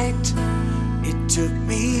right. It took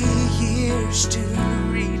me years to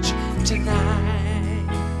tonight.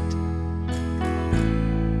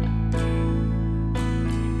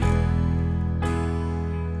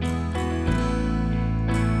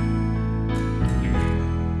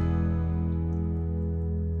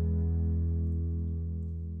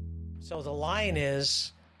 So the line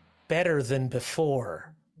is better than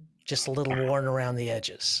before, just a little worn around the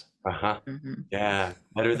edges. Uh-huh. Mm-hmm. Yeah,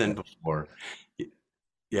 better than before.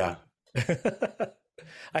 Yeah.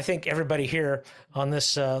 I think everybody here on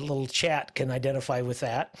this little chat can identify with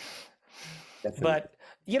that. Definitely. But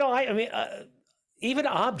I mean, even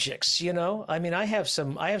objects. I mean, I have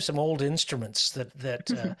some old instruments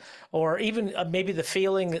that or even maybe the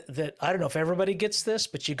feeling that I don't know if everybody gets this,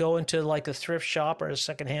 but you go into like a thrift shop or a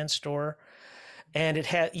secondhand store, and it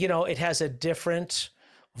has a different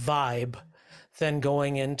vibe than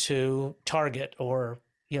going into Target or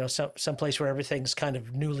some place where everything's kind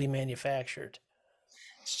of newly manufactured.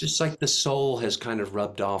 It's just like the soul has kind of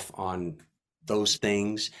rubbed off on those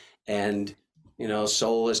things. And,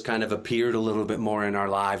 soul has kind of appeared a little bit more in our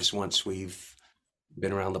lives once we've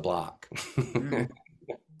been around the block.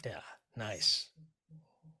 Yeah, nice.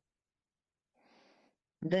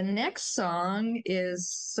 The next song is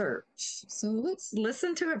Search. So let's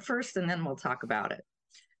listen to it first and then we'll talk about it.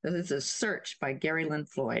 This is Search by Lynn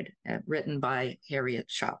Floyd, written by Harriet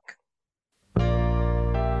Schock.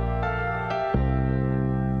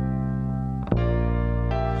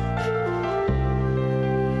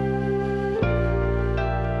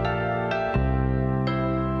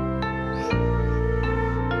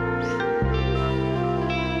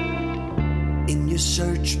 In your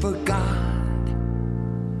search for God,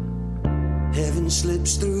 heaven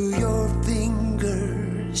slips through your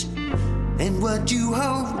fingers, and what you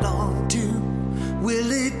hold on to,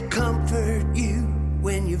 will it comfort you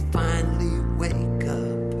when you finally wake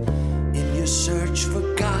up? In your search for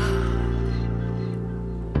God,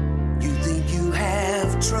 you think you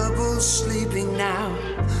have trouble sleeping now.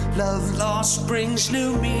 Love lost brings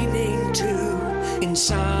new meaning to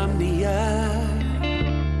insomnia.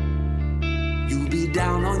 You'll be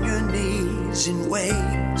down on your knees in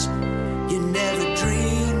ways you never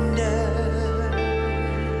dreamed of.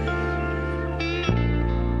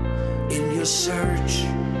 In your search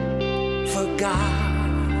for God.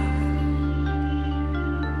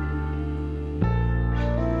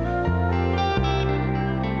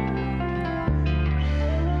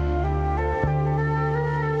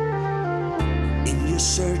 In your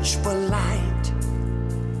search for light,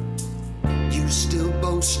 you still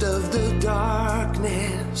boast of the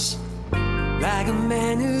darkness, like a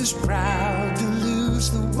man who's proud to lose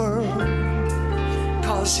the world,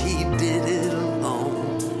 'cause he did it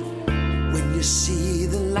alone. When you see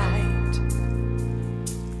the light,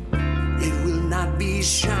 it will not be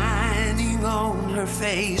shining on her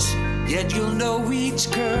face, yet you'll know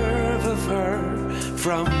each curve of her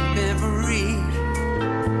from memory.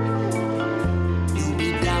 You'll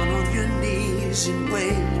be down on your knees in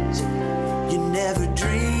ways you never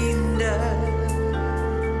dreamed of.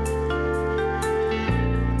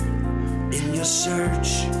 In your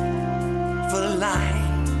search for light,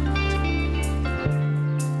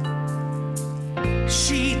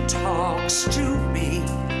 she talks to me.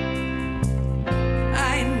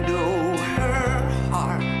 I know her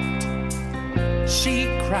heart. She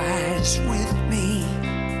cries with me.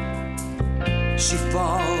 She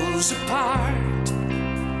falls apart,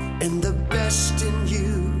 and the best in you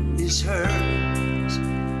is hers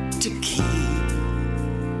to keep.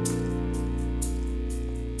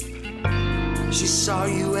 She saw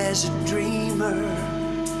you as a dreamer.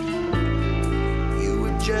 You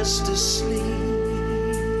were just asleep.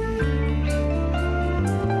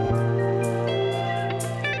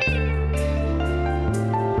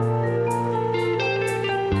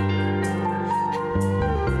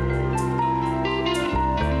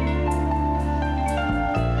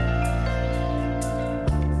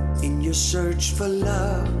 Search for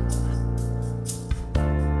love,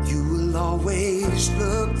 you will always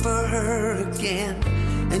look for her again,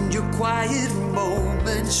 and your quiet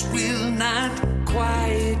moments will not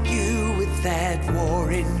quiet you with that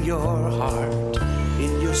war in your heart.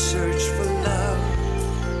 In your search for love,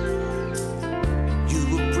 you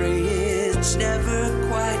will pray it's never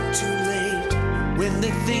quite too late, when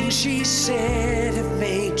the things she said have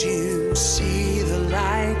made you see the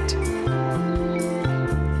light.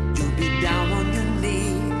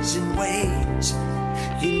 In ways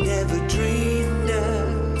you never dreamed of.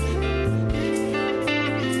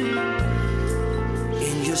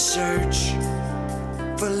 In your search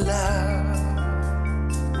for love.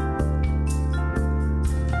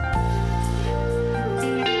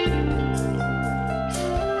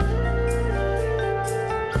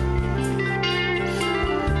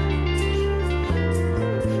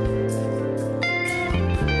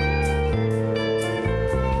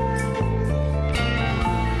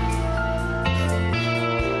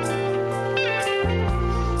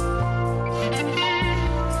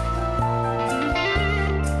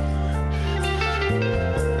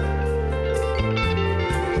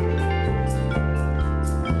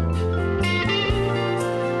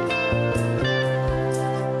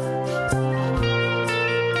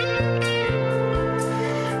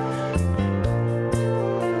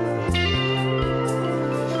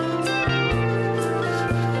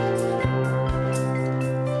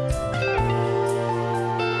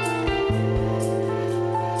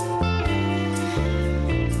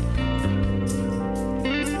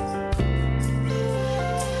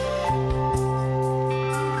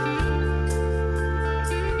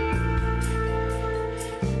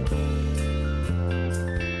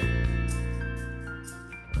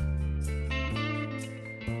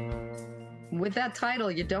 with that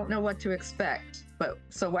title, you don't know what to expect. But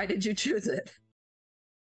so why did you choose it?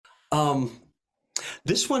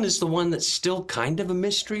 This one is the one that's still kind of a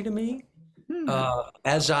mystery to me.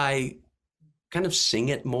 As I kind of sing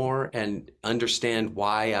it more and understand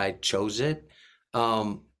why I chose it.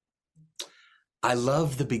 I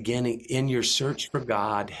love the beginning. In your search for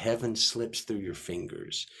God, heaven slips through your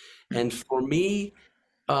fingers. And for me,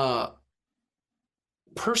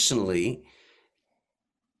 personally,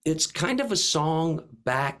 it's kind of a song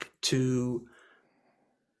back to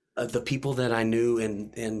the people that I knew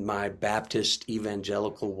in my Baptist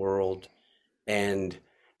evangelical world. And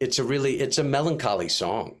it's a melancholy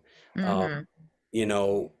song. You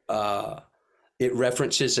know, it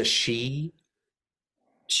references a she.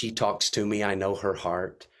 She talks to me. I know her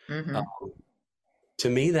heart. To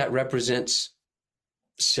me, that represents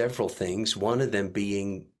several things. One of them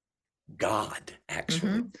being God,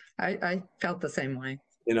 actually. I felt the same way.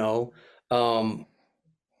 You know,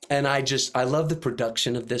 and I love the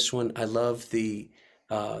production of this one. I love the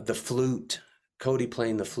flute. Cody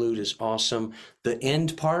playing the flute is awesome. The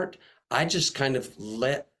end part, I just kind of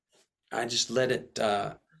let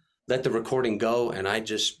the recording go, and I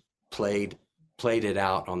just played it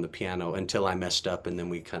out on the piano until I messed up, and then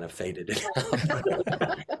we kind of faded it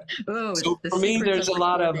out. So for me, there's a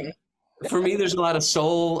lot of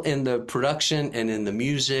soul in the production and in the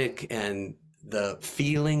music and the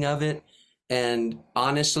feeling of it. And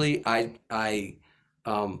honestly, I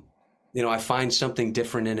find something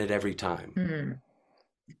different in it every time.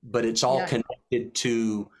 But it's all connected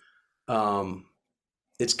to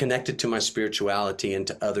it's connected to my spirituality and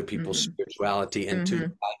to other people's spirituality, and to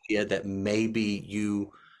the idea that maybe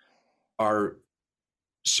you are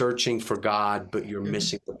searching for God, but you're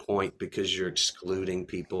missing the point because you're excluding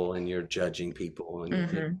people and you're judging people.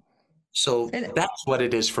 And so that's what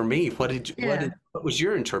it is for me. What was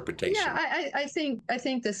your interpretation? Yeah, I think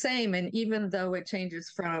the same. And even though it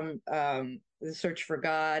changes from the search for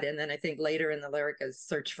God, and then I think later in the lyric is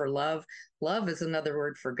search for love. Love is another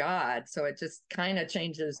word for God. So it just kind of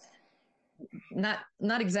changes, not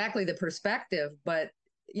exactly the perspective, but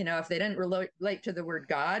if they didn't relate to the word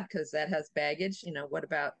God, because that has baggage, what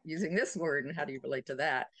about using this word and how do you relate to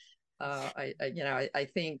that? I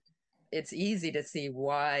think it's easy to see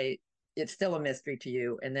why it's still a mystery to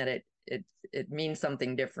you, and that it means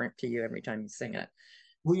something different to you every time you sing it.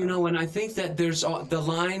 Well, and I think that there's the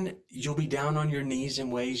line, you'll be down on your knees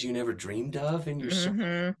in ways you never dreamed of in your search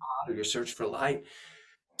for God or your search for light.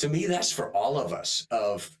 To me, that's for all of us,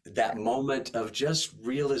 of that moment of just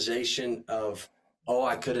realization of, oh,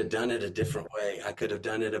 I could have done it a different way. I could have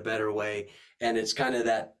done it a better way. And it's kind of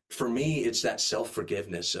that, for me, it's that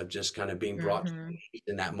self-forgiveness of just kind of being brought to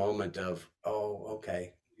in that moment of, oh,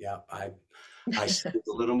 okay, yeah, I see it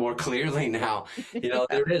a little more clearly now.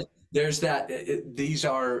 There's that, these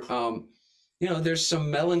are, there's some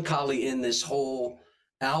melancholy in this whole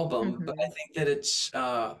album, but I think that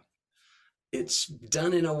it's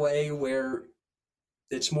done in a way where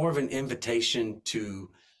it's more of an invitation to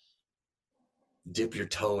dip your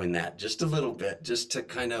toe in that just a little bit, just to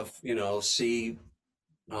kind of, see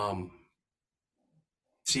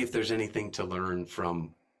if there's anything to learn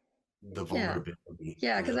from the vulnerability.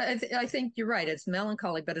 Yeah, because I think you're right. It's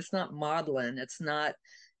melancholy, but it's not maudlin. It's not,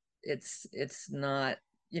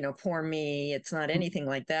 poor me. It's not anything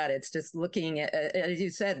like that. It's just looking at, as you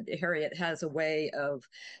said, Harriet has a way of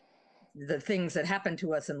the things that happen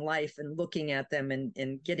to us in life and looking at them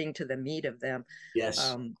and getting to the meat of them.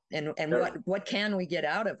 Yes. And what can we get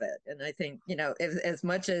out of it? And I think, as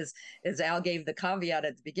much as Al gave the caveat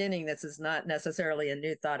at the beginning, this is not necessarily a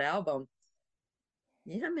New Thought album.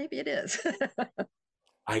 Yeah, maybe it is.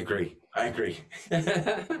 I agree.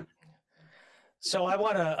 So I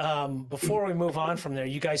want to, before we move on from there,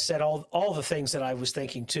 you guys said all the things that I was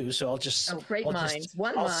thinking too. So I'll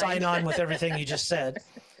sign on with everything you just said.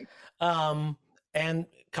 And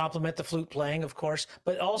compliment the flute playing, of course,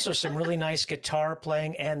 but also some really nice guitar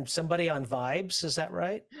playing and somebody on vibes. Is that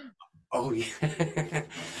right? Oh, yeah.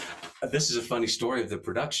 This is a funny story of the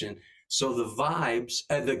production. So the vibes,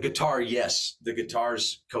 the guitar, yes, the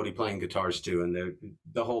guitars, Cody playing guitars too, and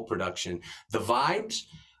the whole production. The vibes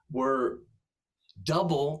were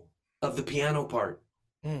double of the piano part.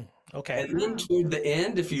 Okay. And then toward the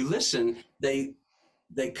end, if you listen, they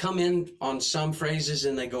come in on some phrases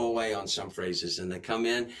and they go away on some phrases, and they come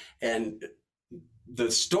in. And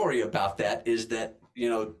the story about that is that,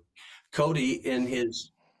 Cody in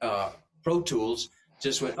his Pro Tools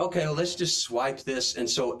just went, okay, well, let's just swipe this. And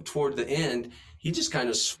so toward the end, he just kind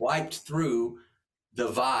of swiped through the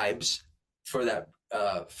vibes for that,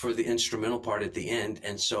 for the instrumental part at the end.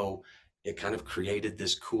 And so it kind of created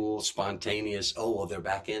this cool, spontaneous, oh, well, they're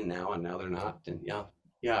back in now, and now they're not. And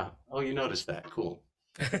yeah. Oh, you noticed that. Cool.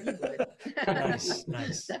 Nice.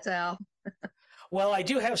 That's Al. Well, I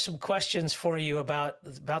do have some questions for you about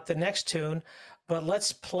the next tune, but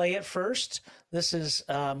let's play it first. This is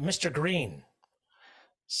Mr. Green.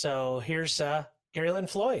 So here's Gary Lynn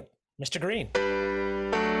Floyd, Mr. Green.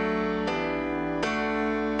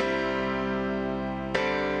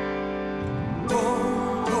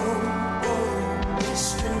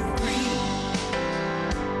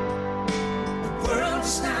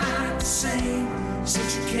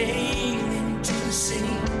 Since you came into the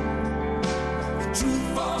scene, the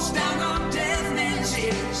truth falls down on deaf men's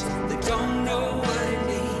ears. They don't know what it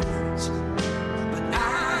means, but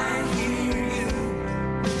I hear you,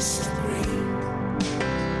 Mr. Green.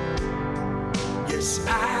 Yes,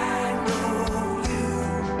 I know you,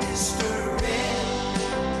 Mr. Red.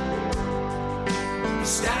 You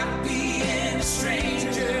stopped being a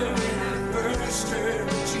stranger when I first heard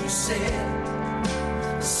what you said.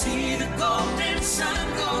 See the golden sun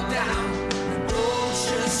go down, the road's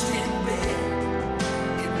just in bed.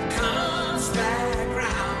 It comes back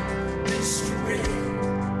round, Mr. Red.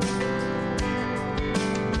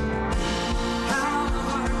 How the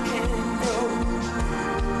heart can go,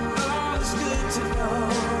 oh, it's good to know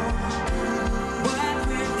what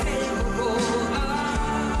we're capable of.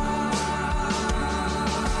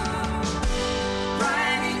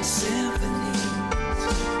 Writing symphonies,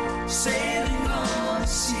 sailing on the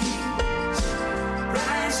seas,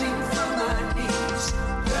 rising from my knees.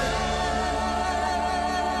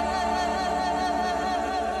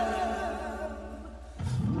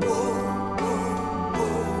 Whoa, whoa,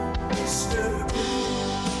 whoa, Mr. Blue.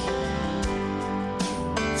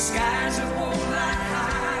 Skies are won't lie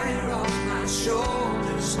higher off my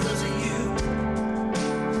shoulders 'cause of you.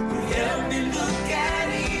 You help me look at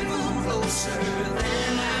evil closer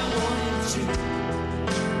than I wanted to.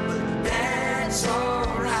 That's all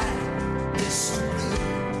right, Mr. Blue.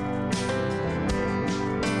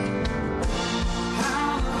 How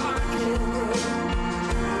the heart can grow.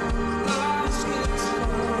 Oh, it's good to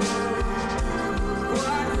know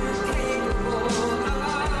what we're capable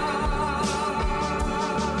of.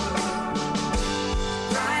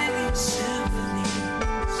 Writing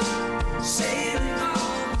symphonies, sailing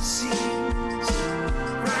on the seas,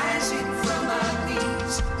 rising from our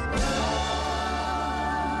knees.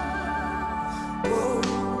 Whoa,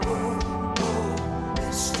 whoa, whoa,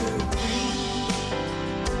 Mr. Green.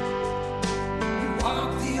 You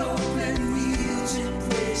walk the open fields in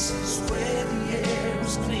places where the air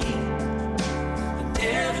is clean. I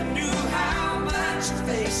never knew how much your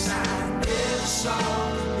face I never saw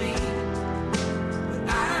green. But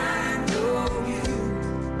I know you,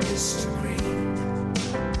 Mr. Green.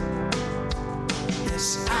 Yes,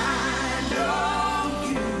 I know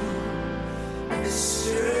you,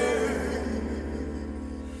 Mr.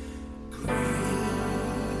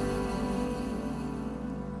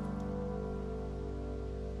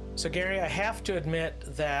 So, Gary, I have to admit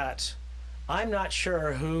that I'm not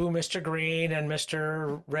sure who Mr. Green and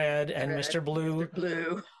Mr. Red and Mr. Blue. Mr.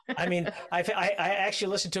 Blue. I mean, I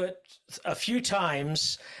actually listened to it a few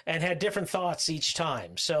times and had different thoughts each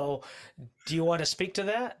time. So, do you want to speak to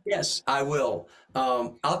that? Yes, I will.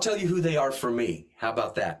 I'll tell you who they are for me. How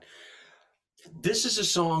about that? This is a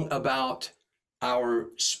song about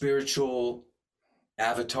our spiritual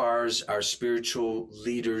avatars, our spiritual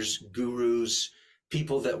leaders, gurus,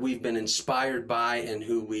 people that we've been inspired by and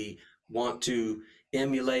who we want to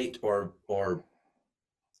emulate or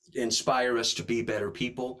inspire us to be better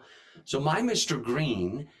people. So my Mr.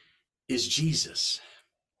 Green is Jesus.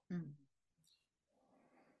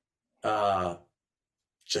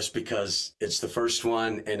 Just because it's the first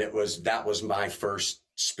one, and that was my first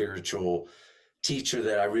spiritual teacher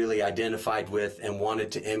that I really identified with and wanted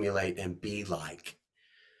to emulate and be like.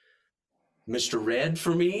 Mr. Red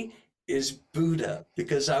for me is Buddha,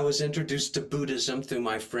 because I was introduced to Buddhism through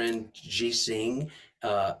my friend Ji Singh.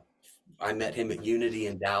 I met him at Unity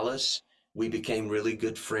in Dallas. We became really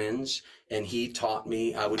good friends, and he taught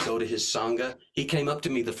me. I would go to his Sangha. He came up to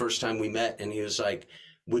me the first time we met, and he was like,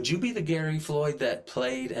 would you be the Gary Floyd that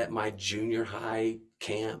played at my junior high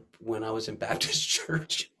camp when I was in Baptist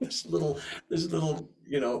church? This little,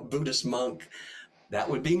 Buddhist monk. That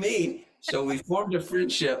would be me. So we formed a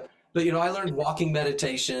friendship. But, I learned walking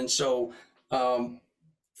meditation. So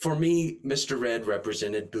for me, Mr. Red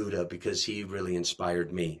represented Buddha because he really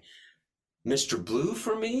inspired me. Mr. Blue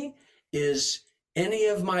for me is any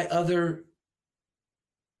of my other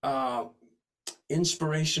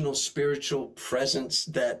inspirational spiritual presence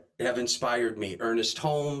that have inspired me. Ernest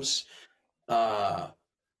Holmes,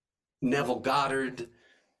 Neville Goddard,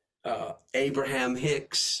 Abraham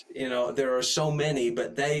Hicks. You know, there are so many,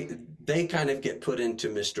 but they kind of get put into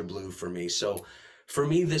Mr. Blue for me. So for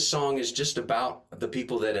me, this song is just about the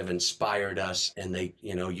people that have inspired us, and they,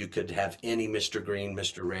 you know, you could have any Mr. Green,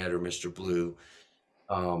 Mr. Red, or Mr. Blue.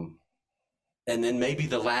 And then maybe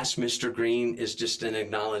the last Mr. Green is just an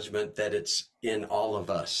acknowledgement that it's in all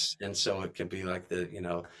of us. And so it could be like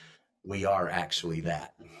we are actually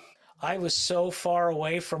that. I was so far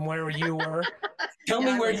away from where you were. Tell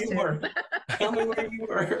me where you were. Tell me where you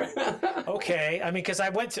were. Okay. I mean, because I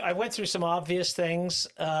went through some obvious things,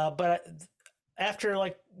 but after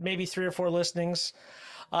like maybe 3 or 4 listenings,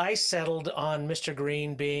 I settled on Mr.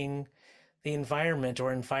 Green being the environment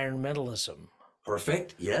or environmentalism.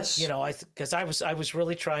 Perfect. Yes. You know, because I was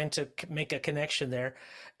really trying to make a connection there,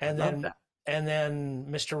 and then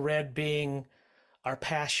Mr. Red being our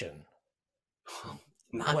passion,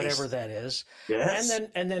 nice. Whatever that is. Yes.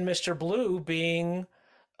 And then Mr. Blue being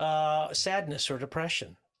sadness or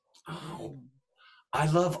depression. Oh, I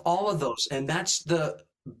love all of those, and that's the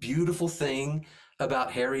beautiful thing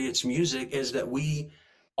about Harriet's music is that we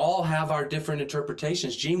all have our different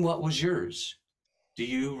interpretations. Gene, what was yours? Do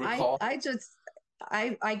you recall?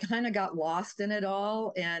 I kind of got lost in it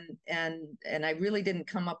all, and I really didn't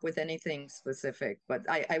come up with anything specific, but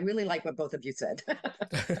I really like what both of you said.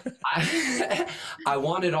 I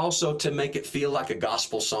wanted also to make it feel like a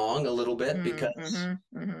gospel song a little bit because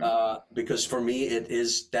for me it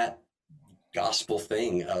is that gospel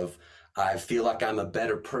thing of I feel like I'm a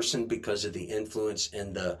better person because of the influence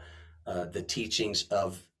and the teachings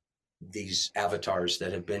of these avatars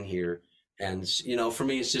that have been here. And, you know, for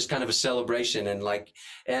me, it's just kind of a celebration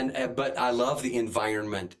but I love the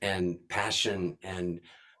environment and passion and,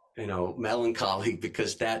 you know, melancholy,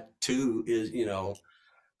 because that too is, you know,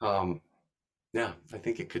 I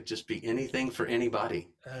think it could just be anything for anybody.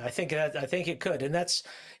 I think it could. And that's,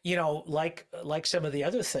 you know, like some of the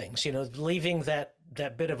other things, you know, leaving that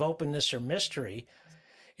bit of openness or mystery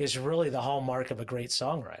is really the hallmark of a great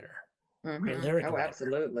songwriter. Great lyric writer.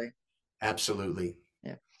 Absolutely. Absolutely.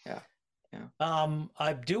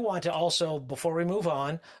 I do want to also, before we move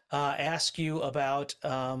on, ask you about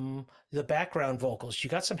the background vocals. You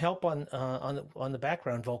got some help on the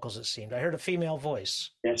background vocals, it seemed. I heard a female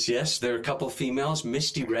voice. Yes. There are a couple of females.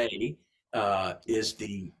 Misty Ray is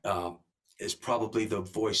probably the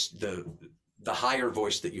voice, the higher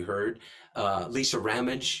voice that you heard. Lisa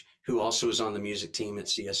Ramage, who also is on the music team at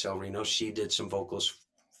CSL Reno, she did some vocals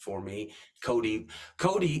for me. Cody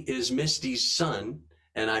is Misty's son.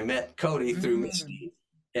 And I met Cody through Misty,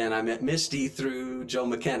 and I met Misty through Joe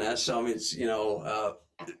McKenna. So I mean, it's, you know,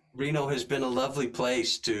 Reno has been a lovely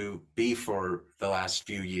place to be for the last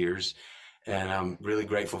few years, and I'm really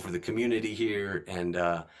grateful for the community here. And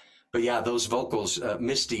but yeah, those vocals,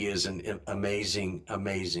 Misty is an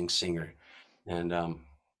amazing singer, and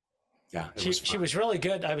she was really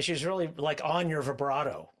good. I mean, she was really like on your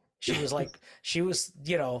vibrato. She was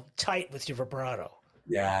you know, tight with your vibrato.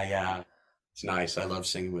 Yeah. It's nice. I love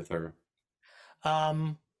singing with her.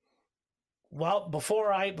 Well,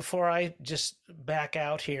 before I just back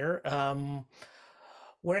out here,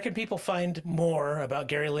 where can people find more about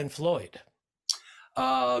Gary Lynn Floyd?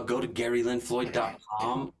 Go to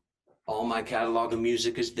GaryLynnFloyd.com. All my catalog of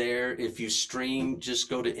music is there. If you stream, just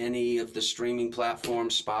go to any of the streaming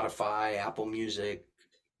platforms, Spotify, Apple Music,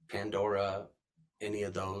 Pandora, any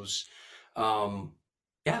of those.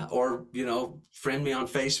 Or, you know, friend me on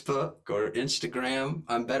Facebook or Instagram.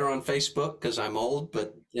 I'm better on Facebook because I'm old,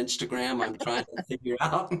 but Instagram I'm trying to figure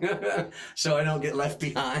out so I don't get left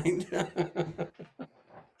behind.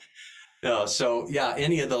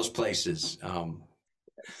 Any of those places.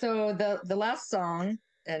 So the last song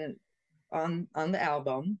and on the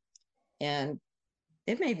album, and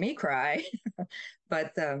it made me cry,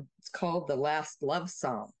 but it's called The Last Love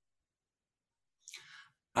Song.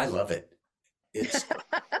 I love it. It's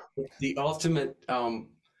the ultimate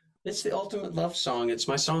love song. It's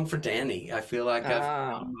my song for Danny. I feel like I've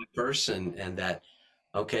found my person, and that,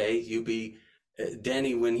 okay,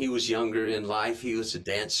 Danny, when he was younger in life, he was a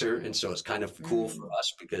dancer. And so it's kind of cool for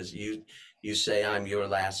us because you say,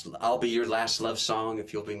 I'll be your last love song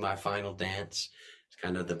if you'll be my final dance. It's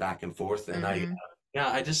kind of the back and forth. And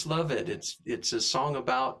I just love it. It's a song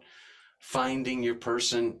about finding your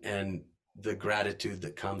person and the gratitude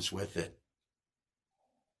that comes with it.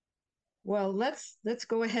 Well, let's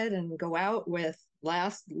go ahead and go out with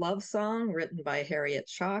Last Love Song, written by Harriet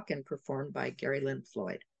Schock and performed by Gary Lynn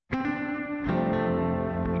Floyd.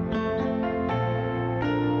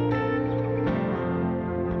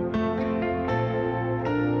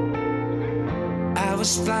 I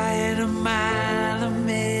was flying a mile a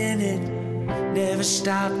minute, never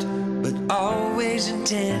stopped, but always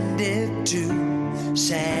intended to.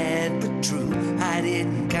 Sad but true, I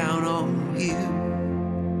didn't count on you.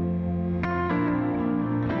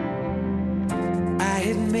 I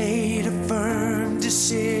had made a firm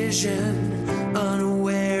decision,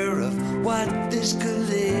 unaware of what this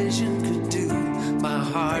collision could do. My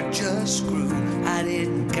heart just grew, I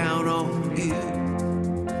didn't count on you.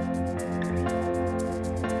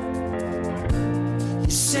 You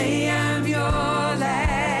say I'm your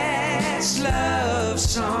last love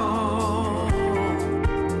song.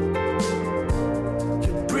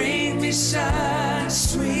 You bring me such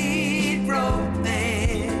sweet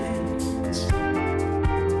romance.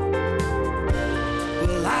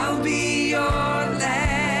 Well, I'll be your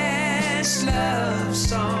last love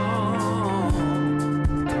song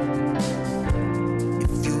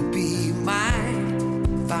if you'll be my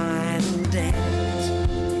final dance.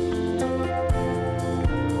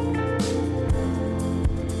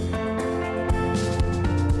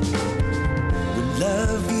 When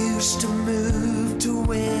love used to move to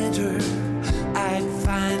winter, I'd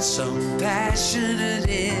find some passionate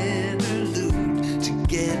interlude to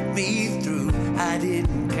get me through. I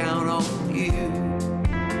didn't count on you.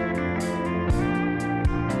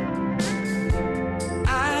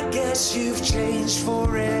 I guess you've changed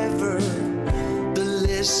forever. The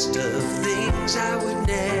list of things I would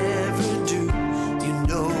never do, you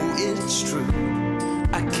know it's true.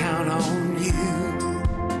 I count on you.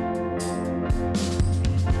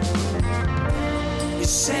 You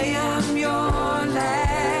say I'm your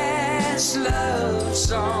last love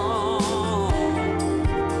song.